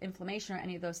have any inflammation or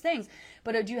any of those things,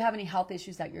 but do you have any health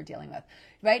issues that you're dealing with,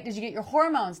 right? Did you get your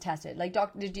hormones tested? Like,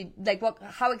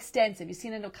 how extensive? You've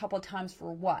seen it a couple of times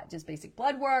for what? Just basic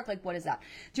blood work? Like, what is that?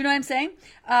 Do you know what I'm saying?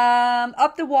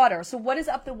 Up the water. So what does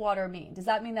up the water mean? Does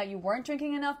that mean that you weren't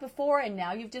drinking enough before and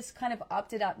now you've just kind of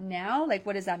upped it up now? Like,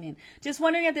 what does that mean? Just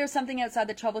wondering if there's something outside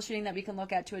the troubleshooting that we can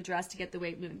look at to address to get the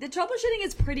weight moving. The troubleshooting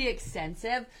is pretty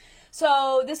extensive.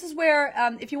 So this is where,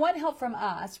 if you want help from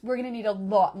us, we're going to need a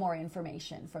lot more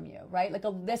information from you, right? Like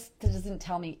this doesn't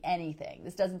tell me anything.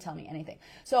 This doesn't tell me anything.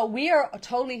 So we are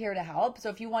totally here to help. So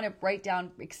if you want to write down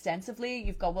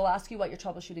extensively, we'll ask you what your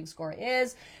troubleshooting score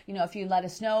is. If you let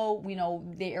us know,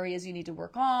 the areas you need to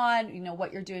work on,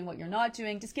 what you're doing, what you're not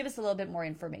doing, just give us a little bit more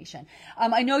information.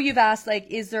 I know you've asked, like,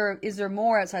 is there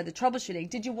more outside the troubleshooting?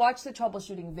 Did you watch the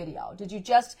troubleshooting video? Did you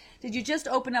just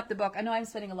open up the book? I know I'm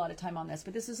spending a lot of time on this,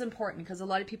 but this is important because a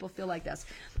lot of people feel like this.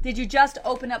 Did you just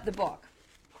open up the book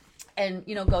and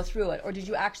go through it, or did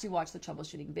you actually watch the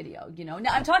troubleshooting video?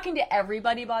 Now I'm talking to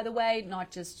everybody, by the way, not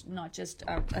just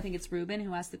I think it's Ruben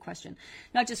who asked the question,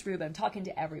 not just Ruben. I'm talking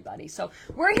to everybody. So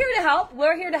we're here to help.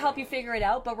 We're here to help you figure it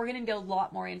out, but we're going to get a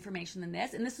lot more information than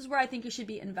this. And this is where I think you should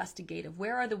be investigative.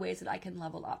 Where are the ways that I can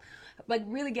level up? Like,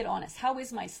 really get honest. How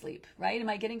is my sleep, right? Am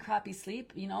I getting crappy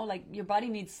sleep? Like, your body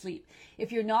needs sleep.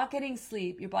 If you're not getting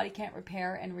sleep, your body can't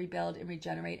repair and rebuild and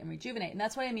regenerate and rejuvenate. And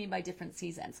that's what I mean by different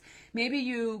seasons. Maybe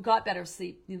you got better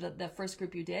sleep the first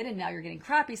group you did, and now you're getting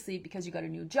crappy sleep because you got a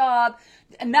new job,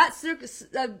 and that's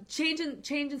change in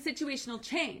situational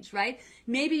change, right?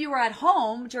 Maybe you were at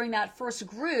home during that first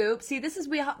group. See, this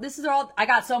is all. I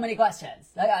got so many questions.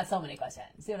 See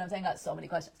what I'm saying? I got so many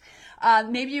questions.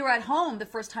 Maybe you were at home the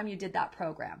first time you did that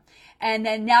program, and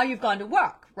then now you've gone to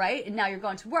work, right? And now you're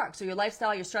going to work, so your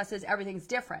lifestyle, your stresses, everything's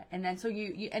different, and then so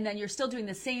and then you're still doing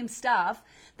the same stuff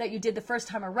that you did the first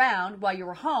time around while you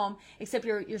were home, except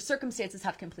your circumstances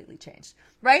have completely changed,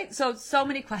 right? So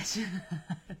many questions.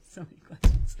 So many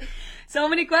questions. So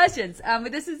many questions.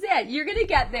 But this is it. You're going to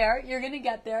get there. You're going to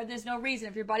get there. There's no reason.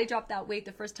 If your body dropped that weight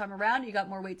the first time around, you got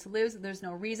more weight to lose. There's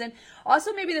no reason.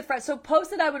 Also, maybe so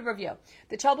post that I would review.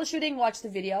 The troubleshooting, watch the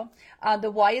video. The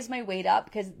why is my weight up?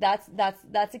 Because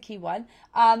that's a key one.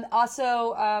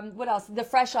 Also, what else? The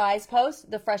fresh eyes post.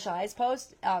 The fresh eyes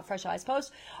post. Fresh eyes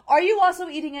post. Are you also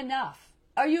eating enough?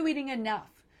 Are you eating enough?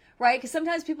 Right? Because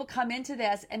sometimes people come into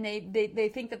this and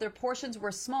they think that their portions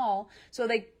were small, so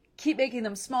they keep making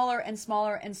them smaller and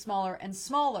smaller and smaller and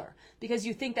smaller because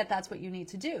you think that that's what you need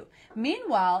to do.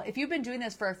 Meanwhile, if you've been doing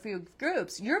this for a few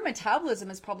groups, your metabolism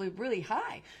is probably really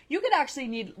high. You could actually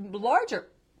need larger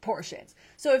portions.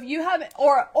 So if you haven't,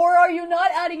 or are you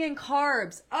not adding in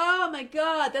carbs? Oh my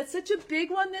God, that's such a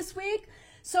big one this week.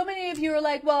 So many of you are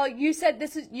like, well, you said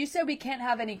we can't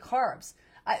have any carbs.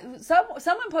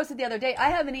 Someone posted the other day, I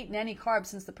haven't eaten any carbs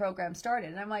since the program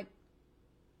started. And I'm like,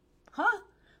 huh?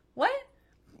 What?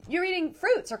 You're eating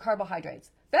fruits or carbohydrates.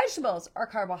 Vegetables are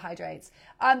carbohydrates.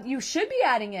 You should be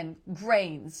adding in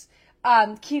grains,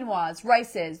 quinoas,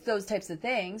 rices, those types of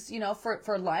things,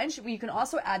 for lunch. You can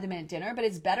also add them at dinner, but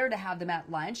it's better to have them at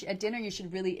lunch. At dinner, it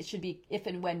should be if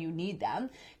and when you need them,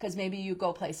 because maybe you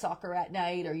go play soccer at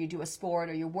night or you do a sport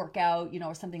or you work out,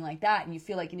 or something like that, and you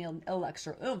feel like you need a little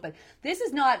extra oomph. But this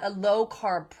is not a low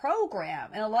carb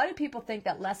program. And a lot of people think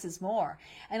that less is more.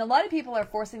 And a lot of people are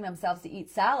forcing themselves to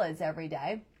eat salads every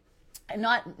day and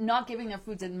not giving their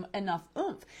foods enough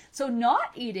oomph. So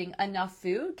not eating enough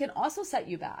food can also set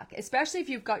you back, especially if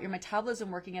you've got your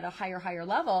metabolism working at a higher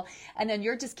level, and then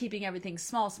you're just keeping everything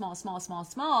small.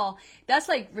 That's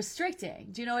like restricting.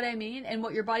 Do you know what I mean? And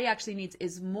what your body actually needs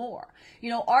is more.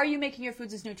 Are you making your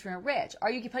foods as nutrient rich?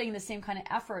 Are you putting in the same kind of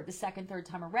effort the second, third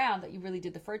time around that you really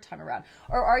did the first time around?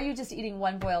 Or are you just eating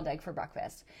one boiled egg for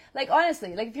breakfast? Like,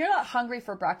 honestly, if you're not hungry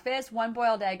for breakfast, one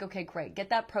boiled egg, okay, great. Get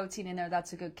that protein in there.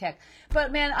 That's a good kick.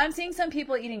 But man, I'm seeing some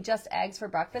people eating just eggs for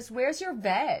breakfast. Where's your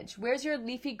veg? Where's your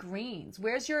leafy greens?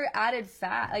 Where's your added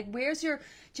fat? Do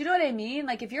you know what I mean?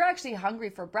 If you're actually hungry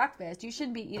for breakfast, you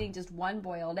shouldn't be eating just one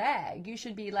boiled egg. You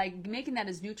should be making that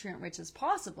as nutrient rich as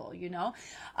possible,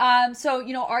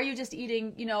 So, are you just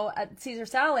eating, a Caesar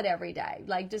salad every day?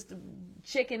 Just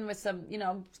chicken with some,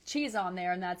 cheese on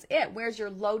there and that's it. Where's your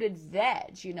loaded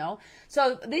veg,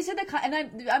 So these are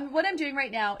what I'm doing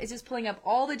right now is just pulling up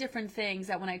all the different things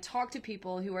that when I talk to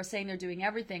people who are saying they're doing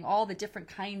everything, all the different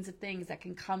kinds of things that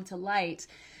can come to light,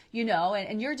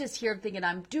 and you're just here thinking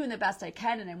I'm doing the best I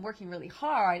can and I'm working really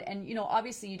hard. And,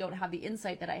 obviously you don't have the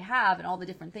insight that I have and all the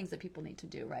different things that people need to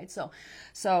do. Right. So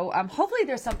hopefully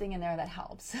there's something in there that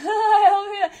helps.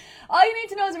 All you need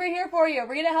to know is we're here for you.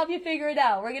 We're going to help you figure it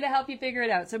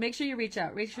out. So make sure you reach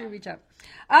out.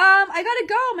 I got to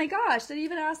go. My gosh. Did I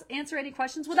even answer any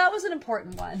questions? Well, that was an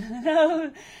important one.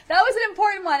 That was an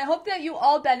important one. I hope that you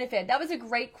all benefit. That was a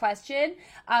great question.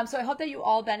 So I hope that you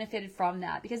all benefited from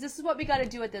that, because this is what we got to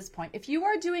do at this point. If you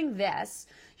are doing this,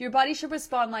 your body should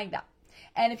respond like that.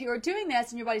 And if you are doing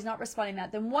this and your body's not responding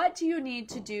that, then what do you need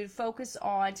to do, focus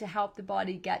on to help the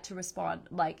body get to respond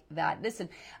like that? Listen,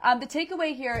 the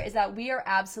takeaway here is that we are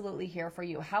absolutely here for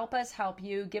you. Help us help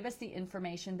you. Give us the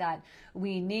information that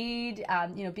we need.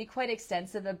 Be quite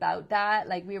extensive about that.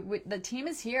 The team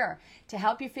is here to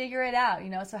help you figure it out,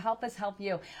 so help us help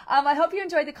you. I hope you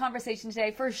enjoyed the conversation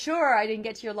today. For sure, I didn't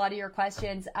get to a lot of your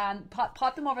questions.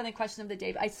 Pop them over in the question of the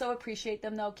day. I so appreciate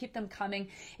them, though. Keep them coming.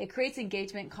 It creates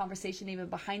engagement, conversation, even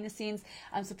behind the scenes.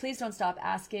 So please don't stop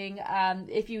asking.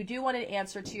 If you do want an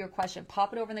answer to your question,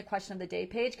 pop it over in the question of the day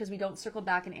page, because we don't circle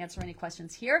back and answer any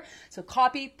questions here. So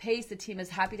copy, paste. The team is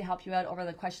happy to help you out over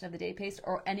the question of the day page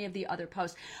or any of the other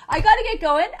posts. I got to get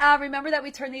going. Remember that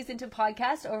we turn these into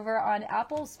podcasts over on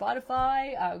Apple,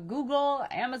 Spotify, Google,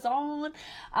 Amazon.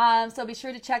 So be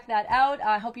sure to check that out.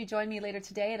 I hope you join me later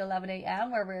today at 11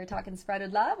 a.m. where we're talking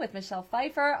Spreaded Love with Michelle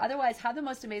Pfeiffer. Otherwise, have the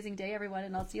most amazing day, everyone,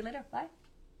 and I'll see you later. Bye.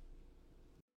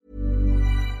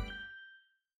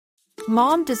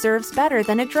 Mom deserves better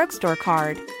than a drugstore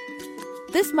card.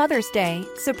 This Mother's Day,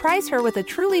 surprise her with a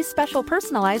truly special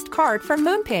personalized card from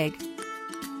Moonpig.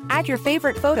 Add your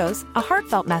favorite photos, a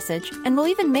heartfelt message, and we'll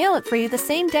even mail it for you the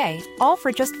same day, all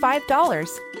for just $5.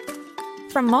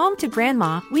 From mom to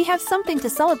grandma, we have something to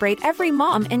celebrate every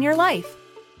mom in your life.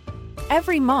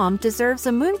 Every mom deserves a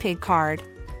Moonpig card.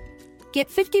 Get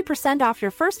 50% off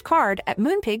your first card at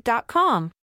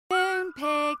moonpig.com.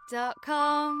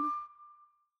 Moonpig.com